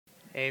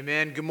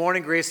Amen. Good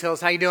morning, Grace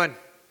Hills. How you doing?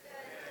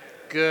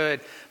 Good.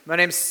 My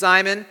name's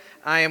Simon.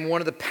 I am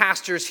one of the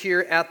pastors here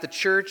at the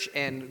church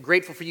and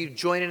grateful for you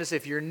joining us.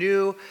 If you're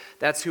new,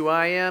 that's who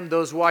I am.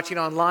 Those watching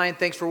online,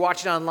 thanks for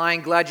watching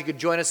online. Glad you could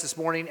join us this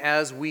morning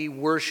as we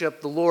worship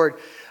the Lord.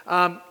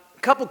 A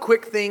couple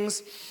quick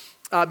things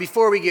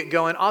before we get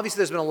going. Obviously,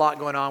 there's been a lot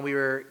going on. We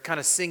were kind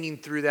of singing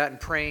through that and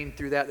praying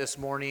through that this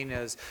morning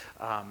as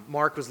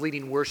Mark was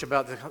leading worship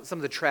about some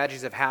of the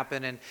tragedies that have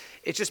happened. And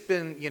it's just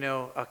been,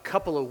 a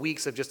couple of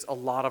weeks of just a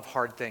lot of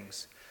hard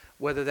things.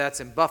 Whether that's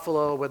in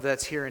Buffalo, whether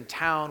that's here in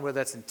town, whether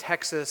that's in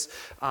Texas,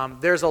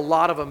 there's a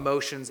lot of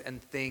emotions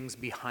and things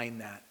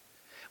behind that.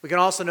 We can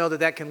also know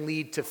that can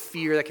lead to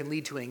fear, that can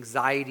lead to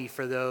anxiety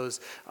for those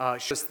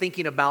just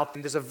thinking about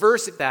them. There's a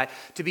verse at that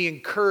to be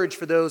encouraged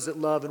for those that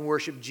love and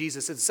worship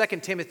Jesus. In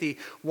 2 Timothy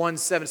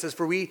 1:7 says,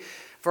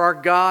 For our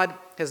God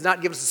has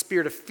not given us a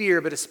spirit of fear,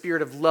 but a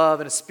spirit of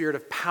love and a spirit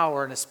of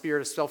power and a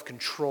spirit of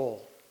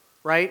self-control,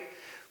 right?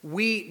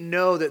 We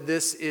know that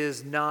this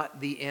is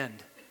not the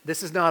end.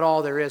 This is not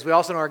all there is. We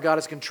also know our God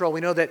is control.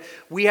 We know that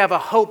we have a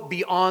hope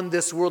beyond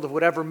this world of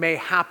whatever may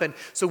happen.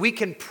 So we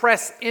can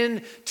press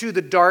into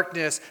the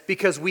darkness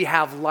because we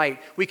have light.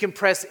 We can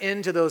press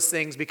into those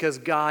things because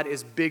God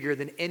is bigger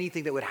than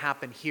anything that would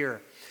happen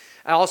here.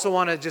 I also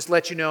want to just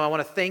let you know, I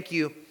want to thank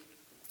you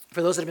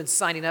for those that have been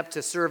signing up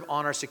to serve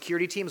on our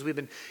security teams. We've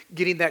been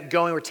getting that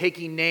going. We're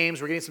taking names.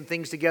 We're getting some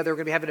things together. We're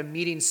going to be having a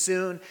meeting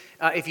soon.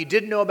 If you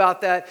didn't know about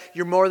that,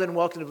 you're more than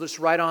welcome to just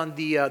write on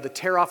the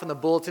tear-off in the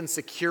bulletin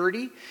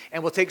security,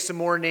 and we'll take some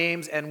more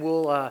names, and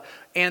we'll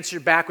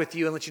answer back with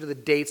you and let you know the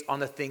dates on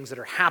the things that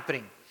are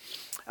happening.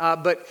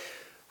 But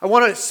I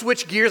want to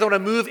switch gears. I want to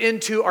move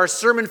into our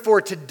sermon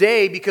for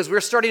today because we're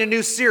starting a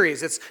new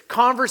series. It's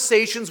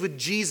Conversations with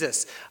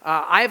Jesus.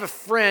 I have a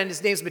friend,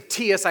 his name's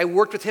Matthias. I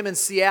worked with him in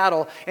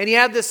Seattle, and he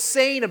had this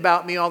saying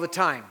about me all the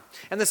time.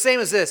 And the saying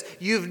is this: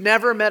 you've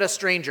never met a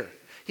stranger.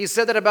 He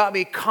said that about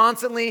me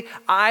constantly.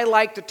 I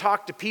like to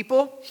talk to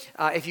people.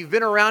 If you've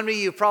been around me,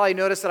 you've probably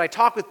noticed that I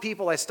talk with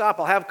people. I stop.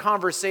 I'll have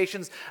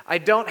conversations. I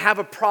don't have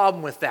a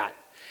problem with that.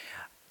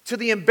 To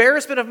the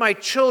embarrassment of my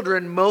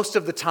children most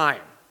of the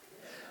time.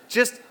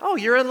 Oh,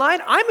 you're in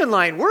line? I'm in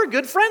line. We're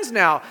good friends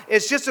now.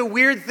 It's just a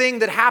weird thing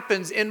that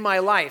happens in my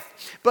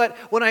life. But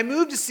when I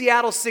moved to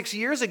Seattle 6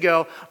 years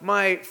ago,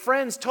 my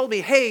friends told me,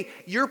 hey,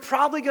 you're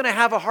probably going to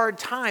have a hard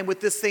time with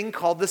this thing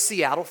called the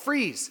Seattle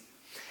freeze.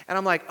 And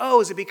I'm like,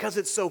 oh, is it because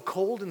it's so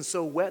cold and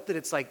so wet that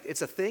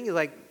it's a thing? You're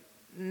like,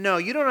 no,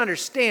 you don't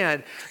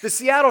understand. The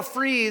Seattle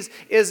freeze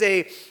is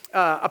a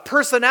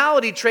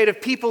personality trait of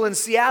people in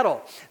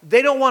Seattle.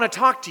 They don't want to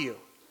talk to you.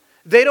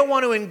 They don't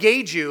want to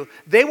engage you.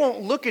 They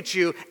won't look at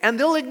you, and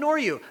they'll ignore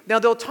you. Now,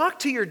 they'll talk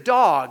to your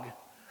dog,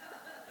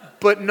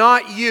 but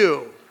not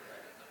you.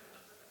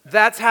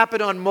 That's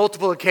happened on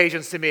multiple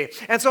occasions to me.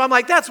 And so I'm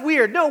like, that's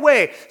weird. No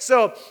way.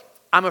 So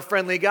I'm a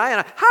friendly guy,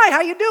 and hi,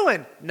 how you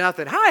doing?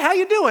 Nothing. Hi, how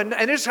you doing?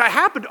 And this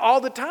happened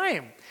all the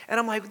time. And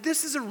I'm like,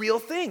 this is a real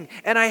thing,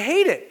 and I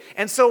hate it.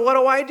 And so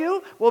what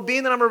do? Well,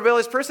 being that I'm a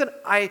rebellious person,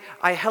 I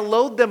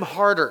helloed them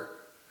harder.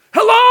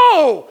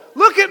 Hello!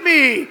 Look at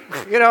me!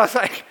 It's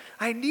like,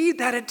 I need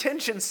that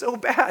attention so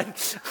bad.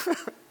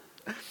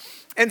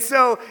 And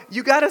so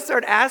you got to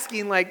start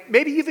asking,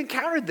 maybe you've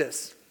encountered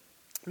this.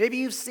 Maybe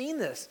you've seen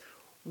this.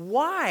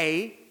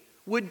 Why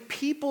would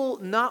people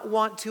not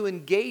want to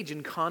engage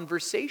in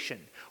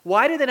conversation?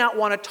 Why do they not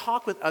want to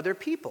talk with other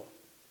people?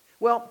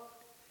 Well,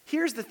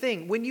 here's the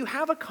thing. When you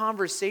have a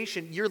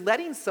conversation, you're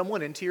letting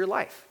someone into your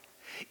life.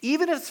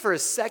 Even if it's for a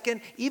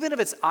second, even if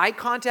it's eye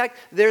contact,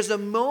 there's a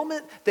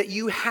moment that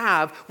you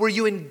have where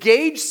you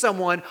engage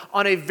someone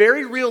on a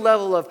very real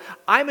level of,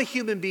 I'm a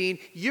human being,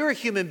 you're a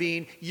human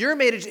being, you're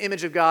made in the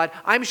image of God,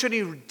 I'm showing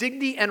you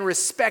dignity and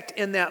respect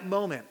in that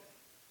moment.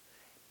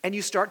 And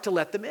you start to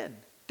let them in,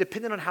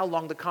 depending on how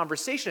long the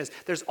conversation is.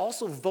 There's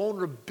also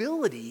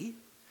vulnerability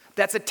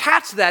that's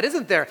attached to that,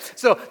 isn't there?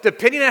 So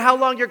depending on how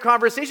long your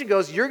conversation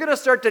goes, you're going to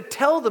start to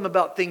tell them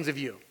about things of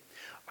you.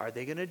 Are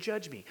they going to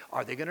judge me?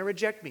 Are they going to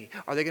reject me?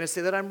 Are they going to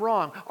say that I'm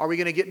wrong? Are we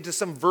going to get into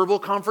some verbal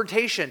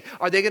confrontation?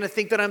 Are they going to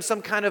think that I'm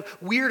some kind of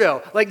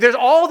weirdo? There's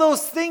all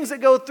those things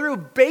that go through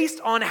based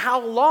on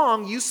how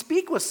long you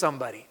speak with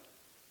somebody.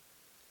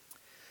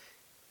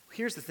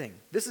 Here's the thing.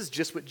 This is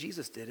just what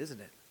Jesus did,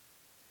 isn't it?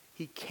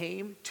 He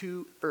came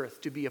to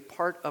earth to be a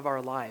part of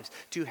our lives,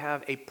 to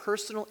have a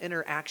personal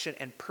interaction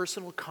and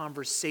personal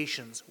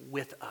conversations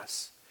with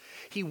us.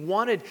 He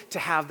wanted to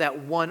have that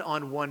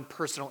one-on-one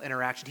personal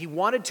interaction. He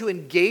wanted to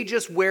engage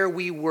us where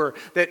we were,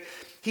 that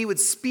he would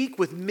speak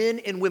with men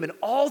and women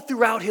all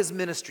throughout his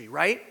ministry,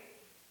 right?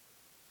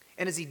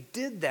 And as he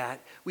did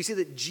that, we see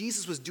that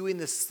Jesus was doing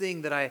this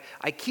thing that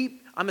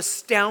I'm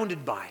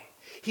astounded by.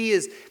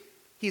 He's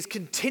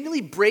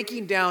continually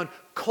breaking down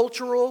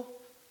cultural,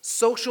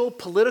 social,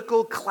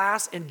 political,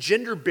 class, and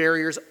gender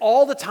barriers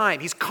all the time.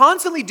 He's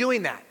constantly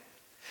doing that.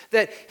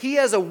 That he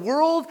has a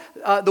world,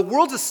 the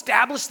world's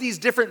established these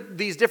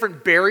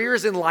different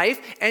barriers in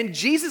life, and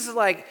Jesus is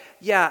like,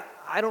 yeah,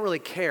 I don't really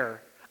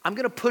care. I'm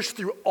going to push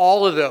through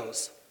all of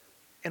those.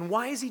 And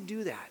why does he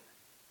do that?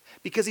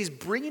 Because he's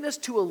bringing us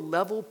to a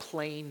level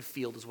playing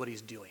field is what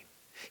he's doing.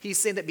 He's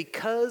saying that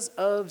because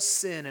of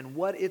sin and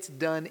what it's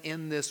done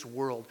in this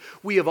world,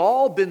 we have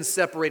all been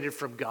separated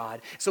from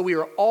God. So we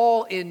are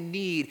all in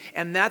need.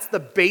 And that's the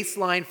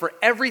baseline for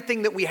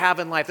everything that we have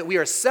in life, that we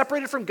are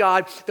separated from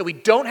God, that we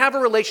don't have a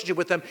relationship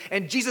with him.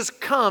 And Jesus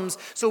comes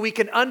so we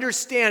can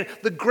understand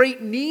the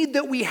great need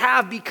that we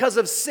have because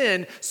of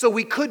sin, so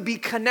we could be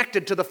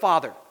connected to the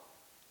Father.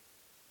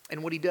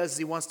 And what he does is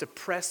he wants to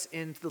press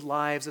into the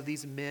lives of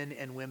these men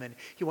and women.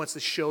 He wants to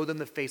show them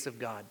the face of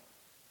God.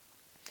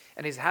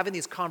 And he's having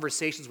these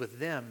conversations with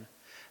them.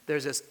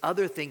 There's this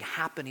other thing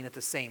happening at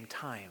the same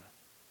time,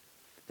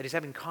 that he's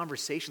having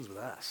conversations with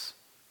us.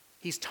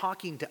 He's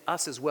talking to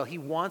us as well. He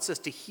wants us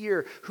to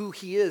hear who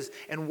he is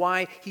and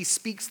why he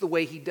speaks the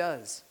way he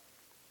does.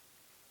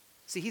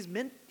 See,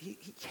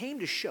 he came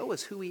to show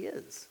us who he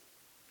is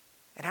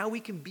and how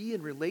we can be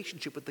in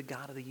relationship with the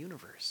God of the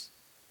universe.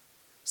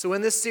 So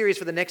in this series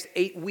for the next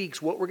 8 weeks,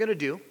 what we're going to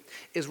do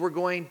is we're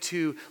going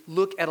to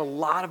look at a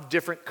lot of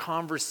different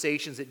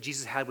conversations that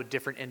Jesus had with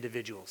different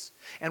individuals.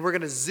 And we're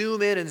going to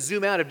zoom in and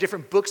zoom out of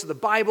different books of the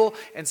Bible.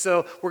 And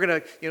so we're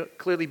going to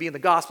clearly be in the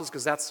Gospels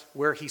because that's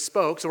where he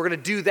spoke. So we're going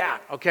to do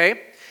that,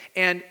 okay?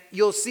 And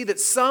you'll see that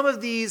some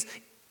of these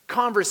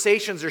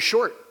conversations are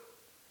short.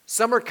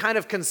 Some are kind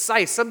of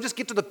concise. Some just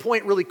get to the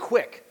point really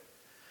quick.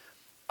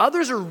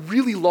 Others are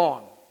really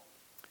long.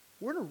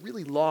 We're in a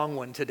really long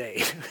one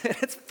today.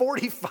 It's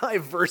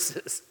 45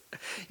 verses.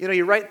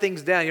 You write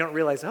things down, you don't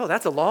realize, oh,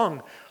 that's a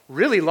long,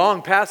 really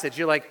long passage.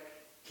 You're like,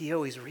 he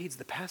always reads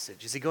the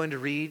passage. Is he going to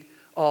read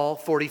all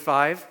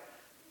 45?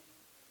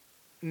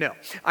 No,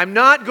 I'm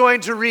not going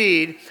to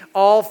read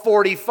all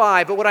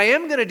 45, but what I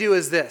am going to do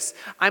is this.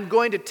 I'm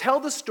going to tell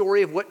the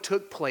story of what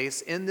took place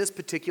in this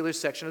particular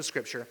section of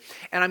Scripture,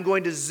 and I'm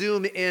going to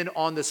zoom in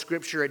on the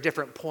Scripture at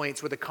different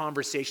points where the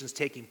conversation's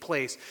taking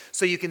place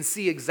so you can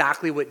see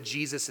exactly what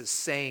Jesus is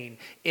saying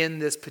in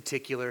this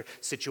particular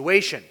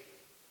situation.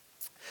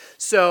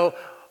 So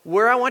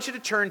where I want you to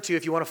turn to,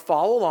 if you want to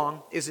follow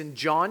along, is in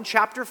John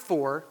chapter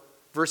 4,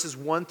 verses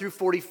 1 through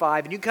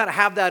 45, and you kind of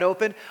have that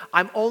open.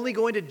 I'm only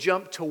going to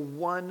jump to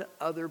one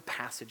other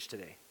passage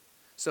today.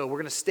 So we're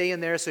going to stay in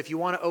there. So if you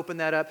want to open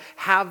that up,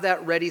 have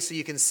that ready so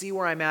you can see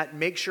where I'm at.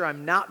 Make sure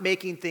I'm not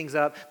making things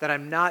up, that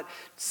I'm not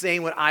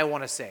saying what I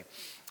want to say.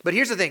 But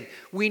here's the thing.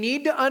 We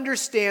need to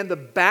understand the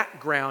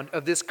background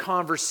of this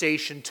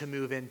conversation to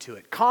move into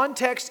it.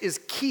 Context is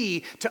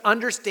key to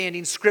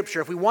understanding Scripture.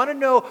 If we want to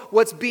know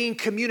what's being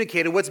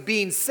communicated, what's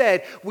being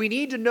said, we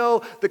need to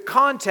know the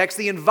context,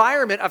 the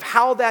environment of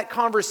how that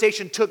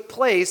conversation took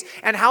place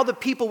and how the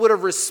people would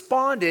have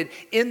responded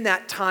in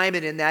that time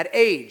and in that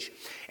age.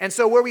 And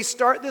so where we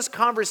start this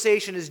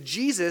conversation is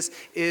Jesus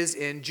is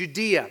in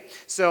Judea.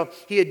 So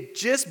he had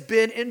just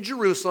been in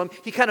Jerusalem.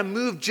 He kind of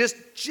moved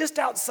just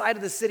outside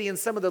of the city in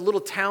some of the little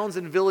towns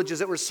and villages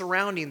that were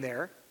surrounding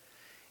there.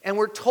 And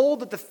we're told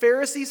that the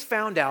Pharisees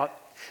found out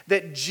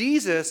that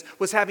Jesus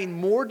was having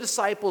more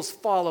disciples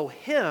follow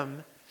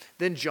him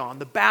than John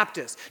the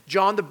Baptist.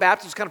 John the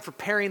Baptist was kind of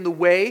preparing the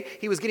way.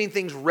 He was getting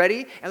things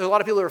ready, and there are a lot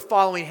of people that are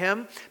following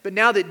him. But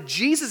now that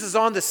Jesus is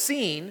on the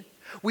scene,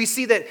 we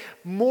see that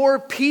more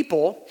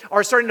people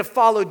are starting to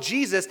follow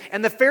Jesus,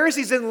 and the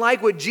Pharisees didn't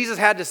like what Jesus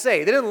had to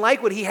say. They didn't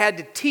like what he had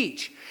to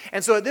teach.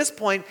 And so at this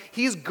point,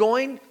 he's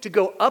going to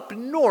go up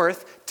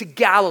north to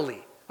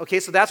Galilee. Okay,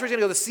 so that's where he's going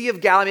to go, the Sea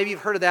of Galilee. Maybe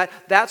you've heard of that.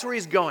 That's where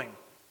he's going.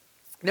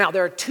 Now,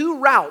 there are two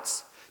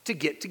routes to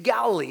get to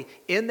Galilee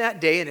in that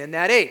day and in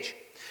that age.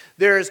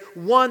 There's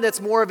one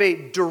that's more of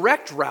a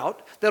direct route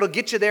that'll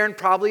get you there in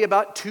probably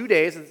about 2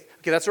 days.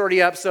 Okay, that's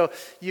already up. So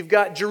you've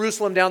got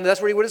Jerusalem down there.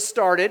 That's where he would have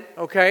started,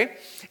 okay?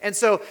 And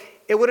so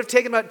it would have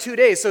taken about 2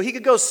 days. So he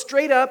could go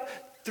straight up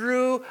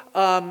through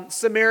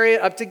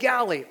Samaria up to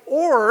Galilee.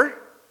 Or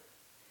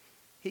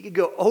he could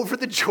go over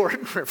the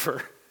Jordan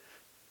River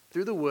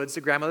through the woods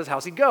to grandmother's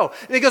house. He'd go.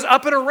 And he goes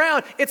up and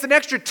around. It's an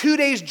extra 2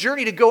 days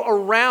journey to go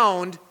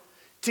around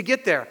to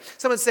get there.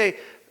 Someone say,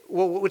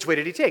 well, which way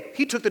did he take?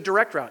 He took the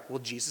direct route. Well,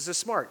 Jesus is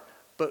smart.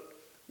 But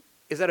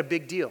is that a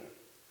big deal?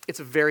 It's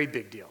a very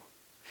big deal.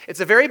 It's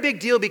a very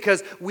big deal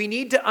because we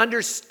need to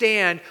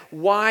understand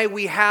why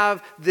we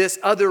have this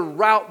other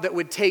route that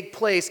would take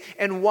place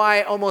and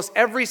why almost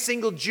every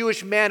single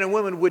Jewish man and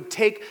woman would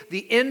take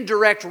the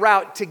indirect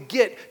route to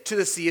get to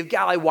the Sea of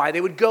Galilee, why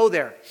they would go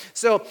there.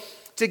 So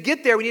to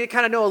get there, we need to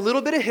kind of know a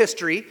little bit of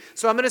history.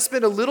 So I'm going to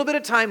spend a little bit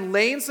of time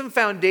laying some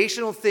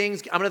foundational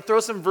things. I'm going to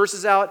throw some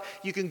verses out.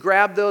 You can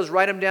grab those,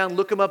 write them down,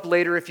 look them up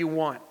later if you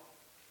want.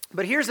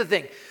 But here's the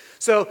thing.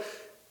 So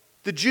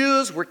the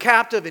Jews were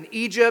captive in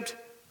Egypt.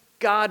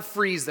 God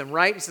frees them,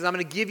 right? He says, I'm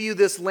going to give you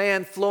this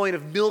land flowing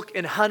of milk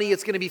and honey.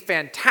 It's going to be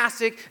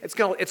fantastic. It's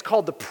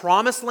called the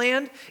Promised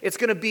Land. It's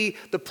going to be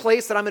the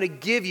place that I'm going to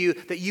give you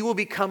that you will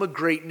become a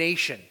great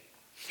nation.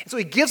 And so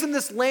he gives them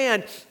this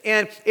land,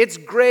 and it's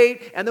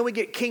great. And then we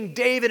get King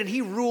David, and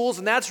he rules,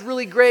 and that's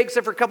really great,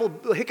 except for a couple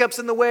of hiccups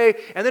in the way.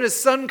 And then his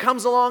son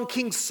comes along,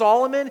 King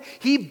Solomon.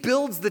 He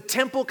builds the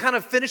temple, kind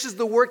of finishes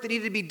the work that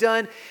needed to be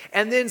done.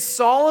 And then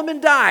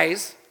Solomon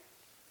dies,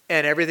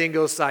 and everything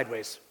goes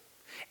sideways.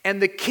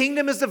 And the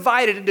kingdom is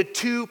divided into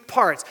two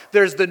parts.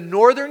 There's the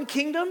northern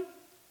kingdom,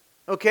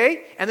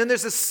 okay? And then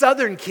there's the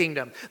southern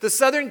kingdom. The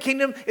southern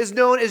kingdom is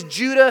known as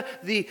Judah.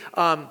 The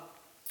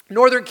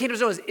northern kingdom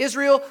is known as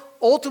Israel.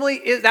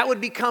 Ultimately, that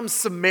would become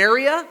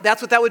Samaria.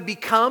 That's what that would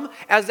become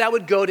as that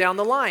would go down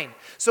the line.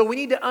 So we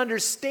need to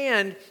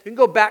understand, we can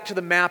go back to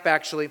the map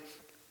actually.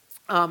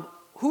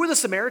 Who are the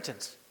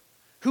Samaritans?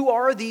 Who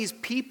are these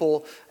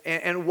people,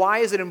 and why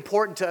is it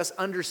important to us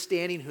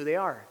understanding who they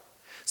are?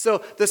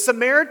 So the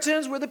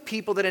Samaritans were the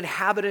people that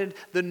inhabited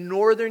the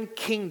northern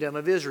kingdom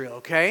of Israel,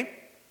 okay?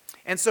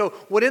 And so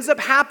what ends up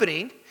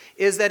happening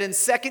is that in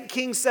 2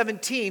 Kings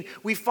 17,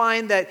 we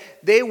find that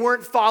they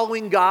weren't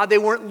following God, they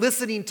weren't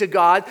listening to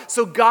God,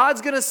 so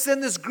God's going to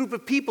send this group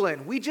of people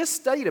in. We just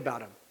studied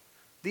about them.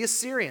 The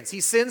Assyrians.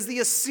 He sends the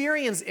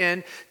Assyrians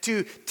in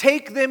to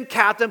take them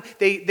captive.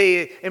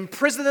 They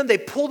imprison them, they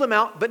pull them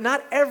out, but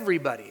not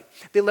everybody.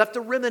 They left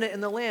a remnant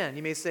in the land.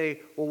 You may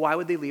say, well, why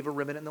would they leave a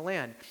remnant in the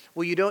land?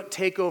 Well, you don't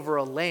take over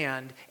a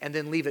land and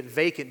then leave it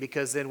vacant,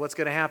 because then what's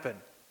going to happen?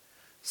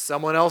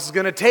 Someone else is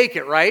going to take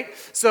it, right?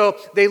 So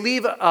they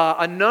leave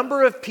a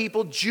number of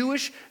people,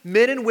 Jewish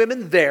men and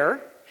women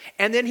there.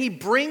 And then he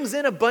brings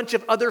in a bunch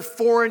of other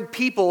foreign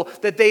people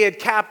that they had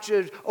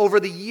captured over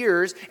the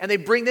years, and they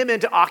bring them in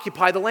to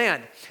occupy the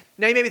land.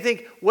 Now you may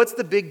think, what's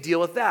the big deal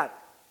with that?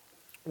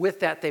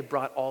 With that, they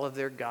brought all of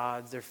their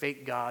gods, their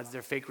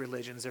fake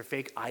religions, their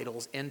fake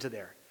idols into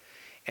there.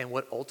 And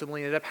what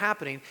ultimately ended up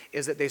happening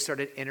is that they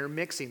started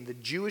intermixing. The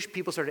Jewish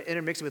people started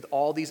intermixing with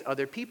all these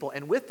other people.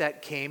 And with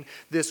that came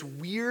this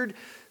weird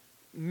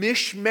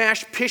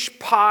mishmash,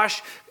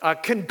 pish-posh,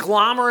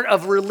 conglomerate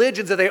of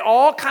religions that they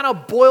all kind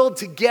of boiled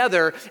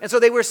together. And so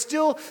they were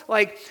still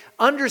like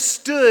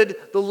understood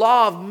the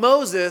law of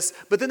Moses,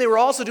 but then they were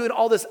also doing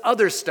all this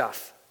other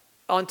stuff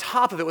on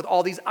top of it with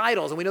all these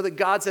idols. And we know that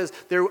God says,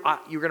 you're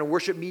going to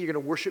worship me, you're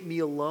going to worship me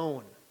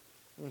alone.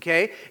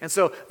 Okay? And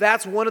so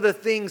that's one of the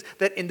things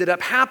that ended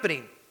up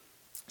happening.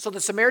 So the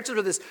Samaritans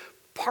were this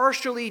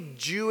partially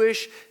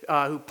Jewish,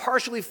 who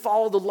partially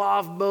followed the law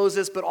of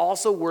Moses, but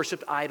also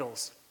worshiped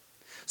idols.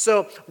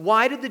 So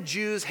why did the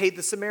Jews hate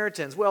the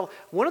Samaritans? Well,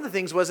 one of the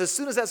things was, as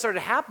soon as that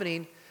started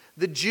happening,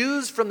 the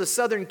Jews from the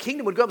southern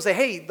kingdom would go up and say,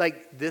 hey,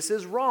 like, this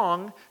is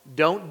wrong.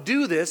 Don't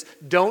do this.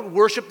 Don't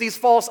worship these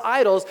false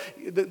idols.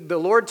 The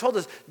Lord told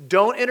us,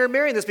 don't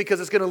intermarry in this,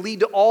 because it's going to lead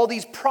to all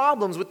these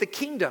problems with the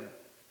kingdom.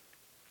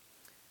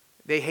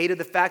 They hated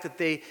the fact that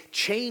they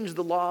changed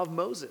the law of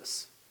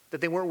Moses,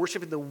 that they weren't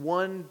worshiping the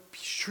one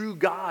true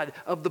God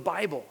of the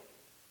Bible.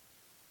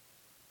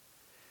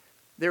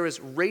 There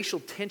was racial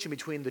tension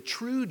between the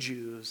true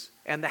Jews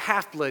and the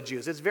half-blood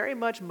Jews. It's very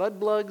much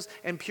mudbloods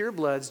and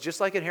purebloods,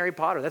 just like in Harry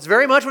Potter. That's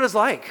very much what it's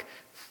like.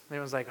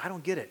 Everyone's like, I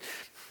don't get it.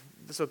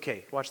 It's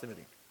okay. Watch the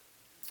movie.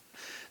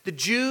 The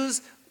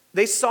Jews,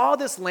 they saw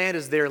this land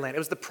as their land. It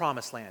was the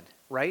promised land,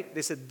 right?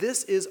 They said,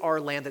 this is our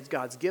land that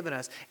God's given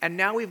us. And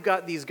now we've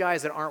got these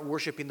guys that aren't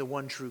worshiping the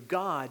one true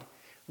God.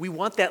 We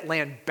want that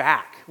land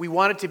back. We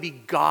want it to be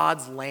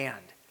God's land.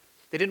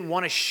 They didn't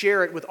want to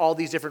share it with all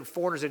these different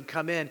foreigners that had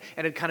come in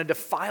and had kind of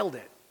defiled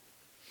it.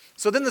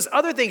 So then this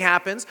other thing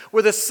happens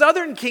where the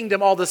southern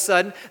kingdom, all of a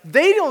sudden,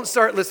 they don't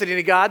start listening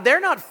to God.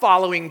 They're not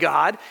following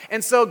God.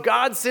 And so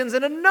God sends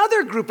in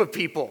another group of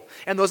people.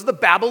 And those are the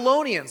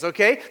Babylonians,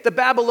 okay? The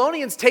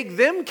Babylonians take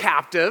them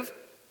captive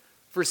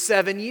for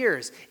 7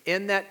 years.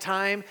 In that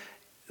time,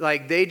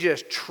 like, they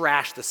just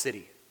trashed the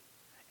city.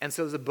 And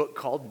so there's a book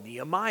called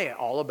Nehemiah,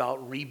 all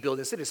about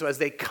rebuilding the city. So as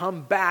they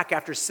come back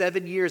after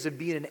 7 years of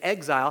being in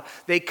exile,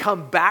 they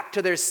come back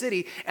to their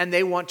city and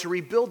they want to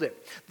rebuild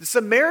it. The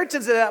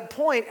Samaritans at that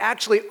point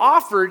actually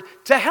offered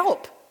to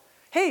help.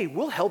 Hey,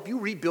 we'll help you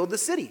rebuild the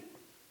city.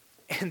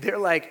 And they're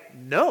like,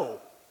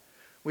 no,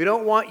 we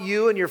don't want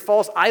you and your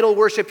false idol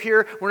worship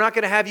here. We're not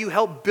going to have you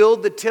help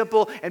build the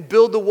temple and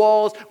build the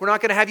walls. We're not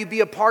going to have you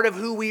be a part of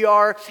who we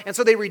are. And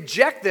so they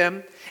reject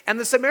them. And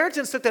the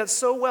Samaritans took that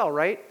so well,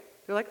 right?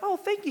 They're like, oh,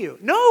 thank you.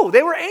 No,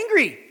 they were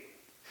angry.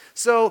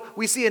 So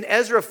we see in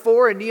Ezra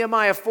 4 and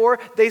Nehemiah 4,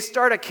 they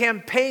start a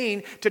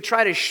campaign to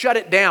try to shut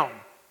it down.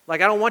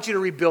 Like, I don't want you to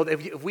rebuild.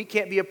 If we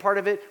can't be a part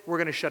of it, we're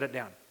going to shut it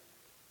down.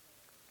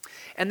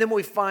 And then what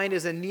we find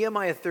is in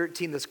Nehemiah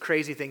 13, this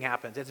crazy thing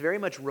happens. It's very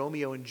much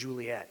Romeo and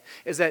Juliet.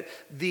 Is that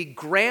the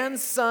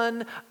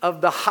grandson of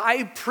the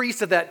high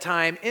priest of that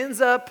time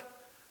ends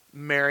up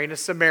marrying a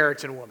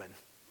Samaritan woman.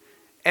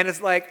 And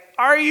it's like,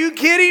 are you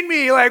kidding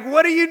me? Like,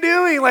 what are you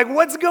doing? Like,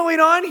 what's going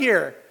on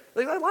here?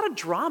 Like, a lot of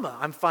drama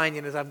I'm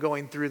finding as I'm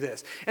going through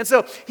this. And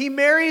so he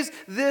marries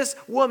this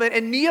woman,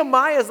 and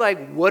Nehemiah is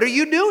like, what are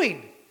you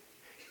doing?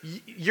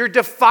 You're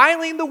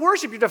defiling the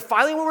worship. You're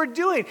defiling what we're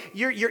doing.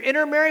 You're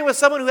intermarrying with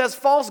someone who has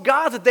false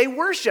gods that they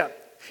worship.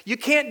 You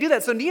can't do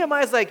that. So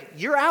Nehemiah's like,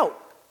 you're out.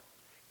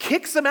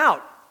 Kicks him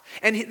out.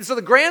 And so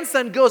the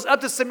grandson goes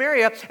up to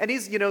Samaria, and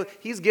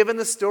he's given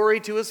the story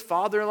to his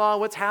father-in-law,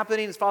 what's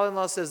happening. His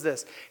father-in-law says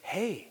this,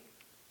 hey,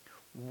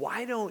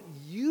 why don't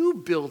you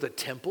build a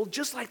temple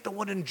just like the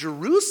one in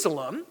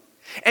Jerusalem,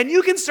 and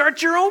you can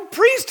start your own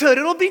priesthood.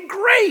 It'll be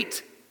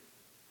great.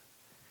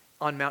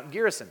 On Mount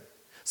Gerizim.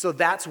 So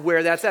that's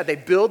where that's at. They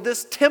build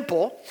this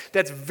temple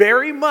that's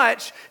very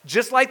much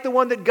just like the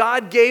one that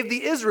God gave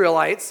the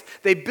Israelites.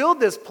 They build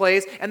this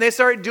place and they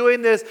start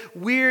doing this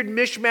weird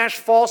mishmash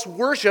false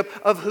worship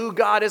of who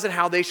God is and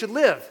how they should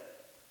live.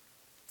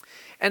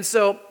 And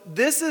so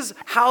this is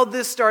how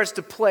this starts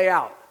to play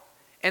out.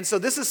 And so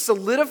this is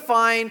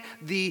solidifying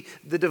the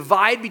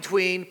divide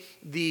between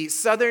the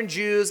southern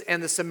Jews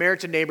and the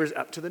Samaritan neighbors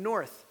up to the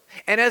north.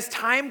 And as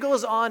time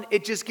goes on,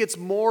 it just gets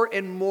more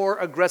and more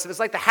aggressive. It's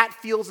like the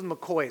Hatfields and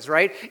McCoys,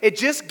 right? It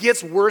just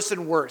gets worse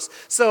and worse.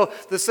 So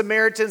the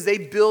Samaritans, they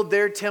build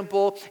their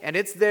temple, and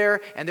it's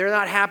there, and they're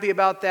not happy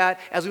about that.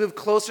 As we move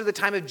closer to the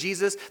time of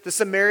Jesus, the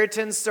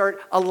Samaritans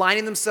start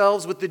aligning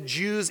themselves with the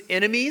Jews'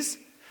 enemies.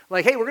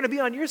 Like, hey, we're going to be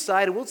on your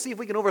side, and we'll see if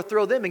we can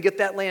overthrow them and get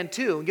that land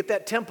too, and get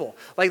that temple.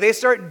 Like, they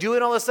start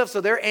doing all this stuff,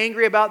 so they're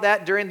angry about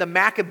that during the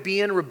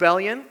Maccabean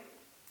rebellion.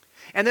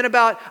 And then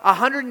about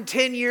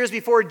 110 years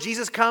before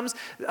Jesus comes,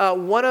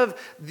 one of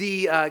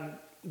the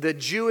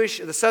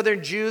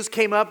southern Jews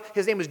came up.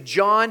 His name was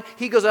John.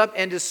 He goes up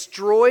and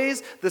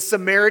destroys the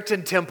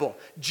Samaritan temple,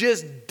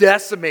 just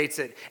decimates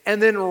it, and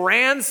then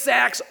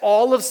ransacks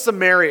all of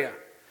Samaria.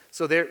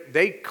 So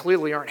they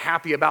clearly aren't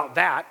happy about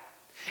that.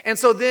 And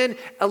so then,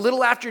 a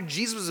little after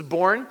Jesus was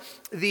born,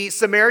 the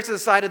Samaritans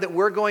decided that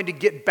we're going to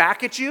get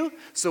back at you.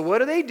 So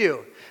what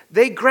do?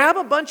 They grab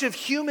a bunch of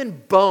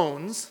human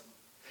bones,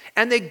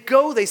 and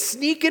they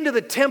sneak into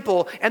the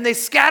temple, and they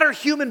scatter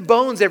human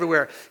bones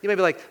everywhere. You may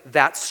be like,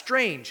 that's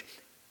strange.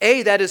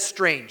 That is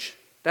strange.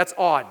 That's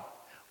odd.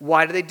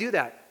 Why do they do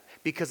that?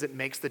 Because it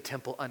makes the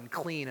temple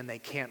unclean, and they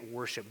can't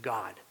worship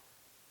God.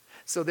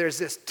 So there's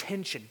this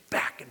tension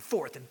back and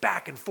forth.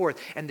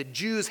 And the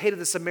Jews hated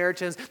the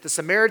Samaritans. The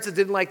Samaritans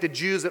didn't like the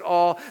Jews at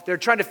all. They're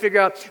trying to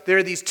figure out, there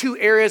are these two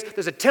areas.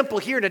 There's a temple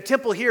here and a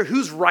temple here.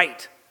 Who's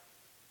right?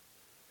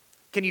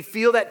 Can you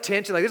feel that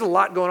tension? Like, there's a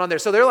lot going on there.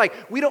 So they're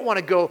like, we don't want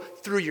to go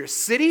through your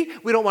city.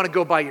 We don't want to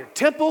go by your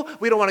temple.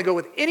 We don't want to go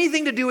with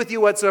anything to do with you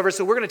whatsoever.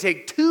 So we're going to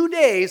take 2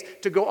 days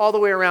to go all the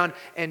way around.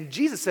 And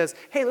Jesus says,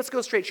 hey, let's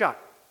go straight shot.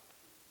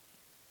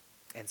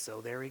 And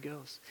so there he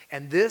goes.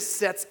 And this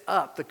sets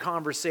up the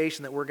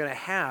conversation that we're going to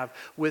have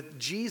with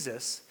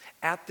Jesus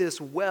at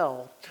this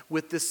well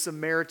with this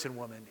Samaritan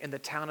woman in the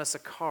town of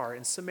Sychar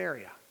in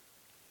Samaria.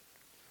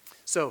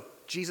 So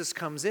Jesus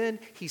comes in,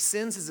 he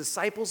sends his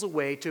disciples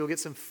away to go get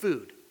some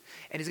food.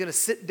 And he's going to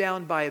sit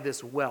down by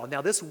this well.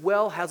 Now, this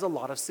well has a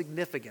lot of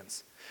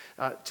significance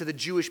to the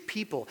Jewish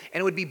people.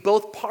 And it would be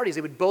both parties.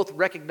 They would both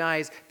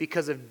recognize,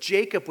 because of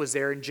Jacob was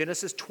there in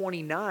Genesis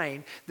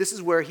 29, this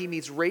is where he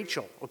meets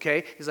Rachel,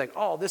 okay? He's like,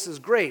 oh, this is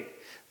great.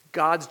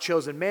 God's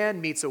chosen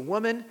man meets a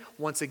woman.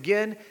 Once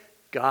again,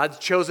 God's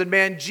chosen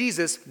man,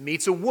 Jesus,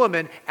 meets a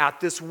woman at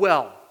this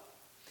well.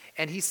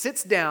 And he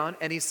sits down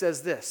and he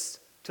says this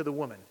to the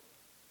woman,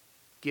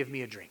 give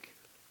me a drink.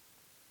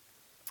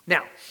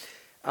 Now,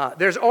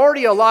 there's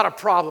already a lot of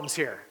problems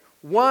here.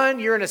 One,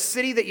 you're in a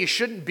city that you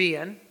shouldn't be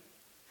in.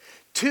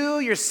 Two,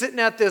 you're sitting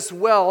at this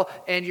well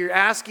and you're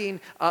asking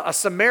a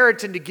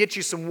Samaritan to get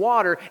you some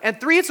water. And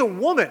three, it's a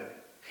woman.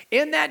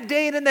 In that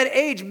day and in that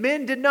age,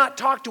 men did not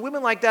talk to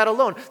women like that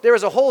alone. There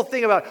was a whole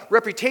thing about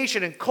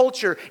reputation and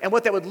culture and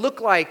what that would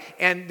look like.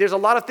 And there's a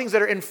lot of things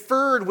that are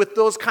inferred with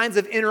those kinds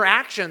of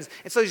interactions.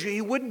 And so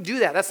you wouldn't do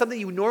that. That's something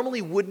you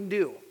normally wouldn't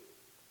do.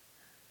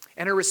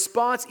 And her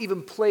response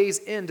even plays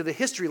into the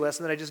history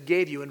lesson that I just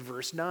gave you in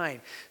verse 9.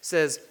 It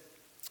says,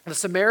 the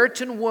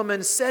Samaritan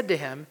woman said to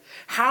him,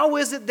 how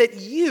is it that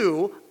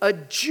you, a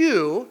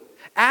Jew,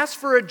 ask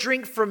for a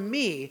drink from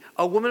me,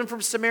 a woman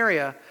from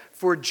Samaria?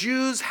 For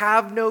Jews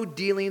have no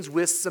dealings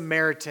with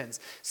Samaritans.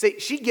 See,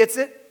 she gets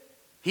it.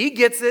 He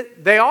gets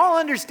it. They all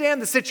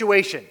understand the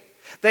situation.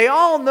 They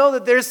all know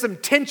that there's some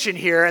tension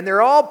here, and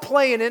they're all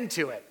playing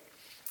into it.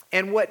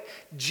 And what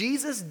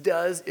Jesus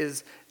does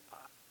is,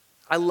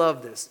 I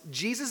love this.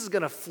 Jesus is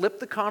going to flip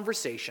the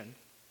conversation.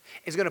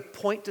 He's going to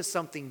point to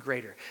something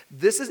greater.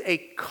 This is a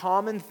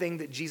common thing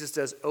that Jesus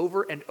does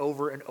over and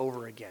over and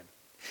over again.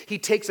 He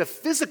takes a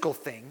physical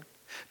thing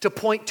to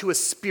point to a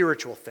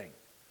spiritual thing.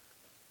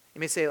 You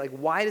may say, like,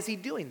 why is he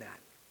doing that?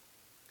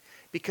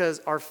 Because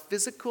our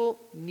physical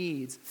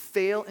needs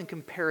fail in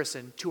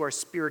comparison to our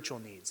spiritual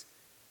needs.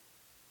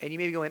 And you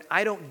may be going,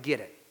 I don't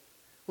get it.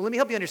 Well, let me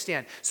help you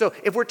understand. So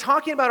if we're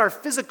talking about our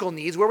physical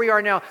needs, where we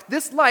are now,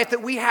 this life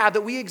that we have,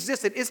 that we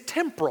exist in, is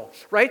temporal,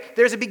 right?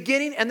 There's a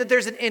beginning and then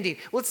there's an ending.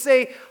 Let's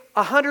say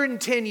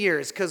 110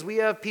 years, because we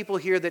have people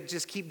here that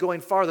just keep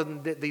going farther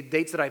than the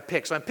dates that I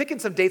pick. So I'm picking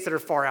some dates that are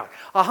far out.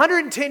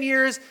 110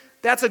 years,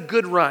 that's a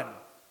good run.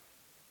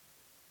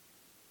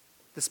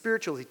 The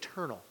spiritual is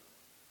eternal,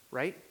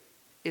 right?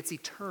 It's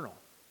eternal.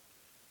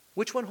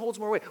 Which one holds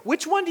more weight?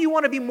 Which one do you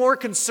want to be more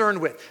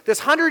concerned with? This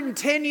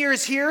 110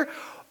 years here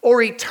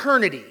or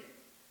eternity?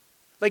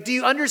 Like, do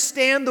you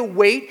understand the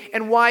weight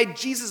and why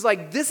Jesus is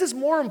like, this is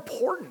more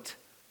important.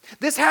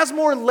 This has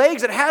more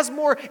legs. It has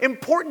more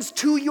importance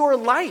to your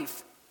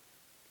life.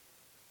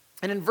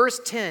 And in verse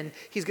 10,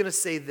 he's going to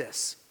say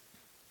this.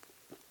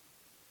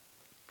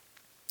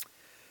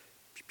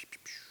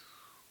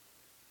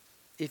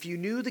 If you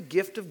knew the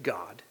gift of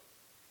God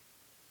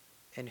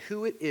and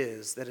who it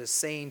is that is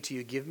saying to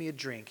you, 'Give me a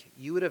drink,'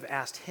 you would have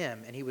asked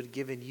him, and he would have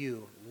given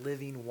you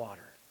living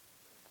water."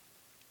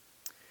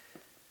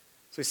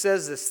 So he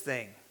says this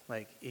thing,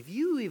 like, if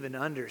you even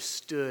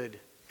understood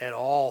at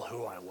all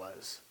who I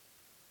was,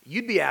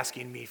 you'd be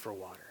asking me for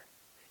water.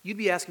 You'd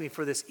be asking me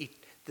for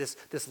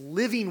this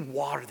living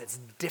water that's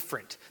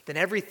different than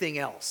everything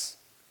else.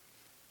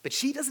 But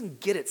she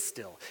doesn't get it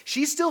still.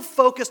 She's still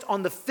focused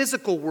on the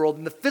physical world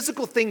and the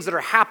physical things that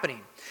are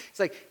happening.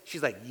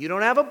 She's like, you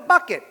don't have a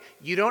bucket.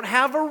 You don't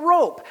have a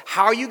rope.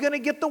 How are you going to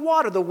get the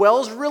water? The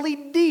well's really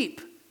deep.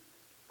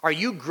 Are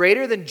you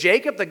greater than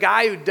Jacob, the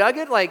guy who dug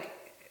it? Like,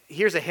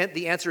 here's a hint.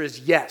 The answer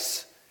is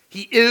yes.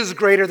 He is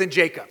greater than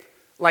Jacob,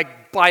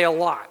 like by a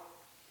lot.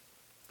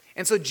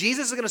 And so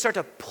Jesus is going to start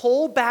to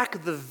pull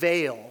back the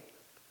veil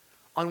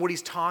on what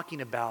he's talking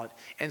about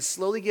and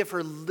slowly give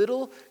her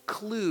little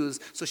clues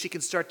so she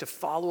can start to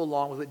follow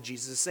along with what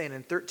Jesus is saying.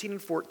 In 13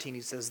 and 14,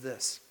 he says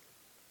this.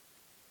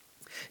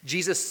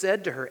 Jesus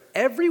said to her,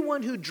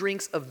 "Everyone who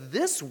drinks of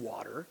this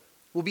water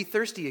will be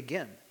thirsty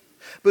again.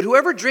 But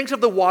whoever drinks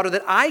of the water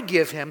that I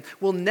give him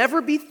will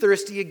never be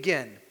thirsty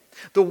again.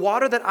 The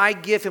water that I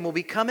give him will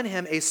become in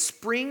him a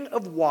spring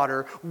of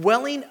water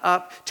welling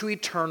up to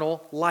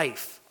eternal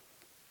life."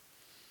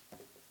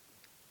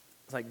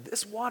 It's like,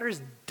 this water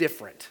is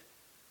different.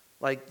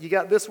 Like, you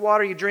got this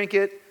water, you drink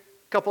it,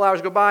 a couple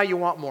hours go by, you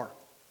want more.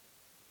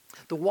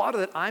 The water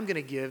that I'm going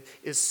to give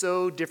is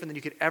so different than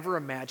you could ever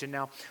imagine.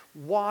 Now,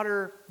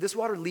 this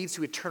water leads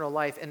to eternal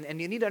life, and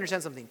you need to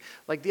understand something.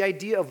 Like, the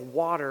idea of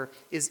water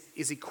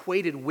is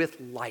equated with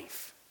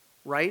life,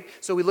 right?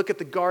 So we look at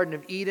the Garden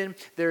of Eden,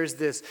 there's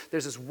this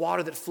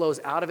water that flows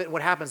out of it.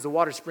 What happens? The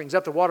water springs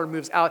up, the water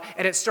moves out,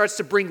 and it starts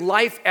to bring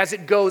life as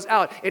it goes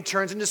out. It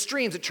turns into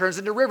streams, it turns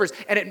into rivers,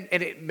 and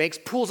it makes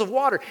pools of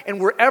water. And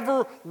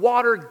wherever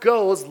water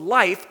goes,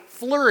 life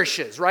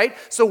flourishes, right?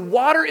 So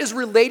water is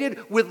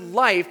related with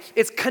life.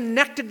 It's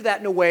connected to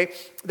that in a way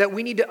that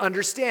we need to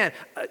understand.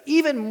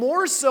 Even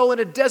more so in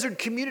a desert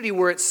community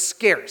where it's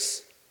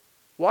scarce.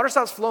 Water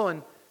stops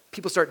flowing,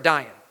 people start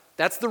dying.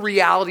 That's the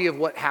reality of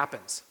what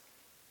happens.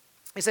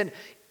 He said,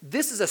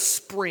 this is a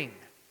spring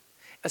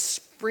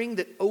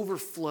that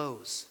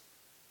overflows.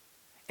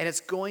 And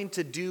it's going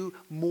to do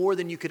more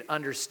than you could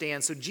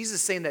understand. So Jesus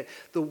is saying that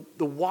the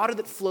water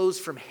that flows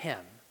from him,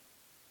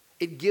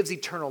 it gives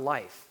eternal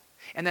life.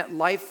 And that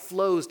life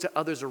flows to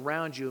others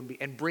around you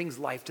and brings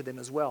life to them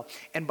as well.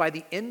 And by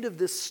the end of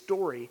this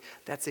story,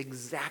 that's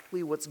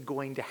exactly what's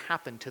going to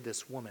happen to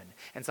this woman.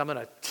 And so I'm going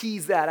to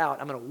tease that out.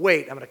 I'm going to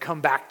wait. I'm going to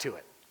come back to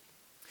it.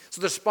 So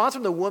the response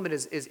from the woman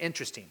is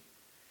interesting.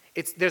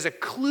 There's a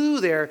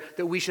clue there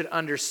that we should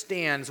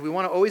understand. So we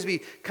want to always be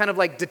kind of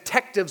like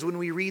detectives when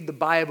we read the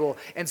Bible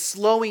and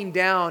slowing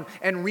down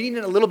and reading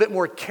it a little bit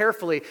more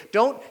carefully.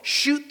 Don't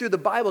shoot through the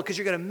Bible because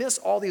you're going to miss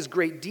all these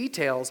great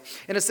details.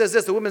 And it says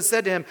this, the woman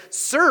said to him,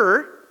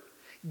 "Sir,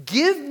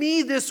 give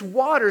me this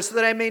water so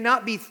that I may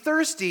not be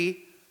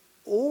thirsty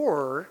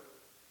or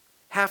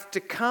have to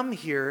come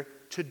here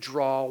to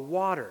draw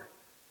water."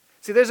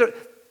 See,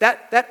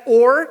 that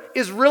 "or"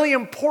 is really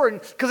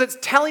important because it's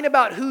telling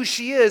about who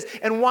she is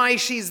and why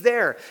she's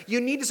there. You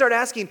need to start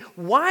asking,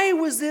 why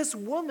was this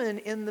woman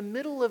in the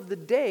middle of the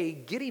day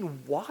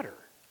getting water?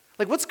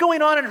 Like, what's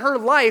going on in her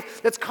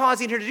life that's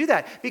causing her to do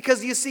that?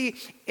 Because you see,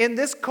 in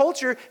this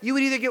culture, you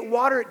would either get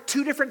water at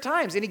 2 different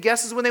times. Any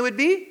guesses when they would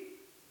be?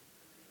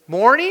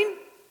 Morning?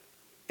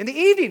 In the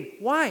evening.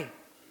 Why?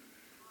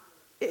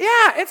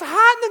 Yeah, it's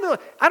hot in the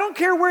middle. I don't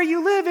care where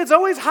you live. It's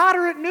always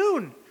hotter at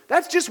noon.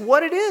 That's just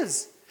what it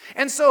is.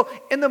 And so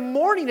in the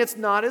morning, it's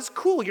not as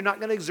cool. You're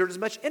not going to exert as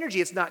much energy.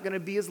 It's not going to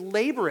be as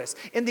laborious.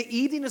 In the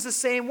evening, it's the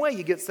same way.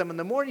 You get some in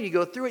the morning, you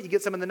go through it. You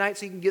get some in the night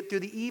so you can get through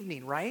the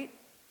evening, right?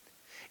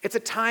 It's a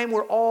time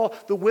where all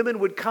the women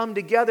would come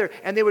together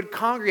and they would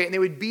congregate and they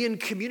would be in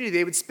community.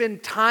 They would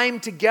spend time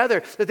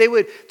together, that they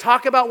would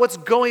talk about what's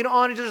going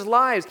on in their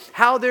lives,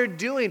 how they're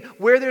doing,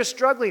 where they're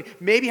struggling,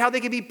 maybe how they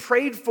can be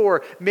prayed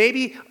for,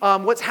 maybe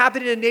what's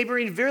happening in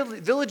neighboring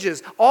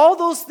villages. All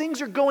those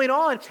things are going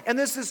on, and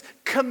there's this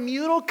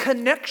communal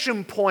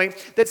connection point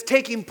that's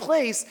taking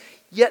place,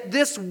 yet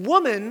this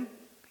woman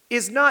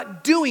is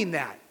not doing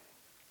that.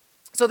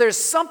 So there's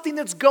something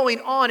that's going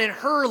on in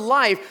her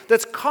life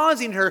that's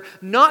causing her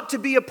not to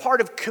be a part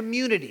of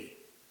community.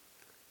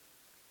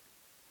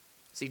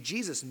 See,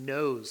 Jesus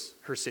knows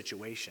her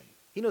situation.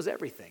 He knows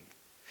everything.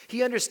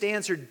 He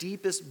understands her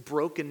deepest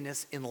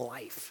brokenness in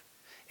life.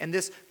 And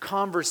this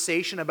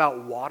conversation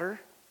about water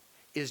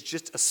is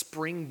just a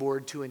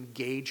springboard to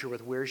engage her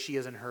with where she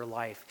is in her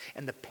life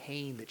and the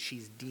pain that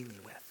she's dealing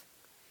with.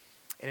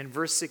 And in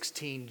verse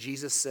 16,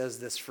 Jesus says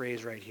this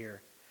phrase right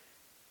here.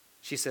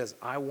 She says,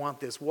 "I want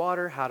this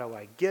water. How do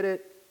I get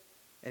it?"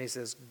 And he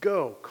says,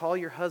 "Go, call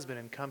your husband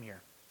and come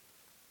here."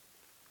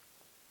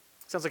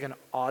 Sounds like an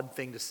odd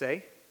thing to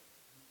say,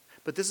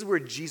 but this is where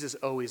Jesus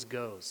always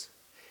goes.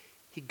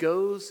 He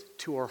goes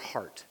to our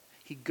heart.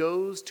 He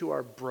goes to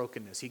our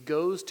brokenness. He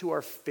goes to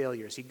our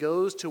failures. He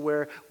goes to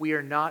where we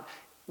are not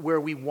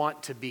where we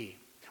want to be,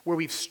 where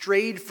we've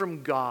strayed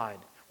from God,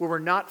 where we're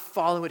not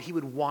following what he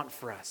would want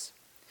for us.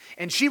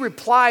 And she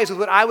replies with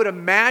what I would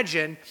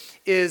imagine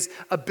is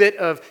a bit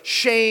of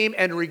shame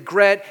and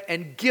regret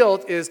and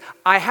guilt is,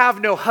 I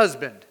have no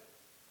husband.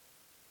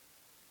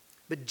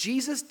 But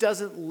Jesus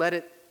doesn't let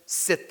it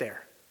sit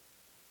there.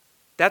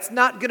 That's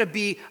not going to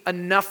be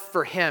enough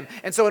for him.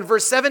 And so in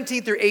verse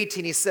 17 through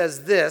 18, he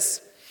says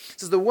this. He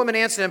says, the woman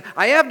answered him,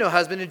 I have no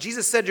husband. And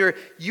Jesus said to her,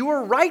 you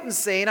are right in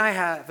saying I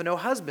have no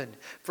husband,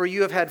 for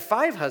you have had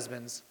 5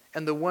 husbands,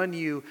 and the one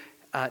you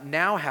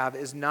now have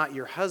is not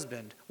your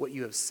husband. What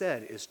you have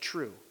said is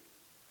true.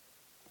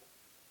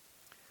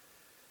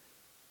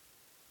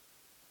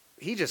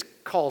 He just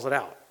calls it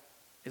out.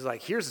 He's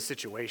like, here's the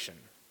situation.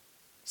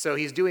 So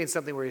he's doing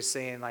something where he's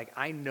saying, like,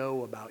 I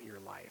know about your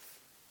life.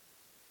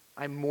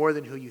 I'm more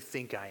than who you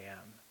think I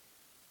am.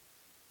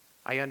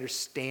 I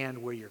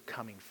understand where you're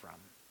coming from.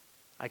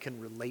 I can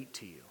relate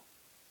to you.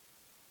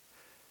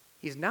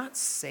 He's not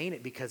saying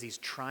it because he's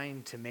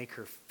trying to make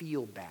her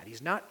feel bad.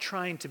 He's not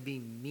trying to be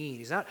mean.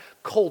 He's not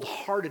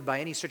cold-hearted by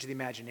any stretch of the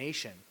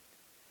imagination.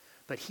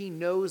 But he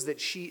knows that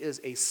she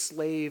is a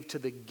slave to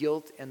the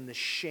guilt and the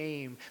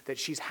shame that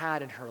she's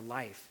had in her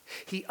life.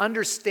 He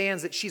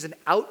understands that she's an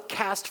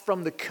outcast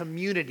from the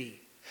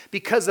community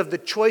because of the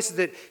choices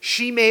that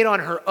she made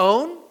on her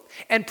own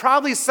and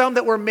probably some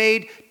that were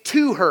made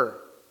to her,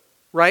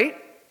 right?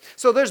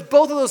 So there's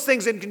both of those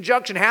things in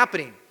conjunction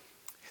happening.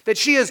 That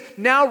she is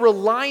now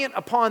reliant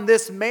upon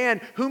this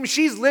man whom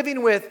she's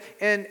living with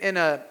in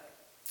a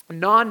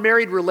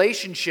non-married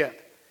relationship.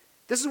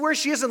 This is where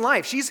she is in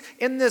life. She's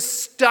in this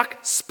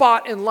stuck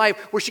spot in life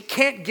where she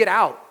can't get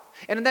out.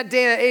 And in that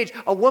day and age,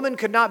 a woman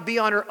could not be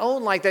on her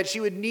own like that. She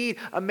would need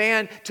a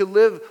man to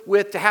live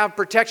with, to have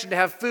protection, to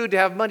have food, to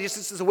have money.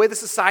 This is the way the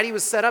society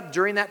was set up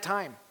during that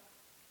time.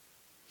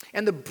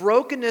 And the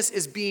brokenness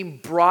is being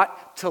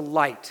brought to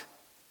light.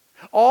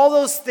 All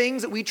those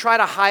things that we try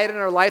to hide in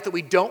our life that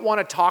we don't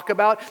want to talk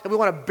about, that we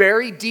want to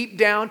bury deep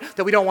down,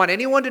 that we don't want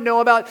anyone to know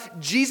about,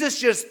 Jesus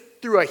just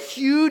threw a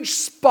huge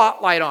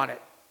spotlight on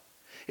it.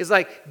 It's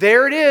like,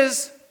 there it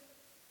is.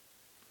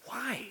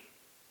 Why?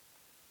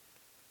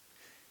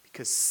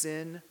 Because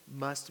sin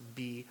must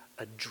be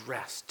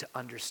addressed to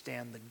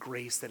understand the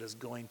grace that is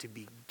going to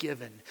be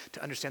given,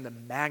 to understand the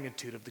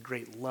magnitude of the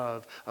great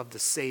love of the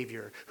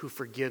Savior who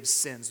forgives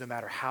sins no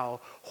matter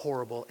how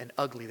horrible and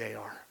ugly they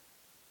are.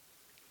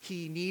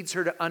 He needs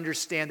her to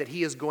understand that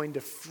he is going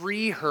to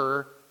free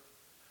her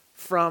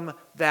from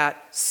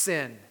that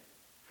sin,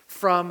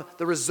 from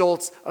the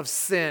results of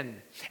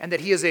sin, and that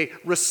he is a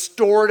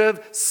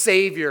restorative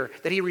Savior,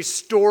 that he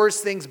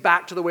restores things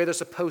back to the way they're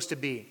supposed to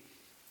be.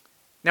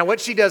 Now, what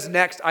she does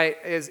next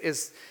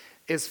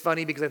is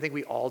funny because I think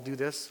we all do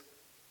this.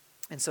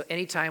 And so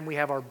anytime we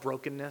have our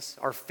brokenness,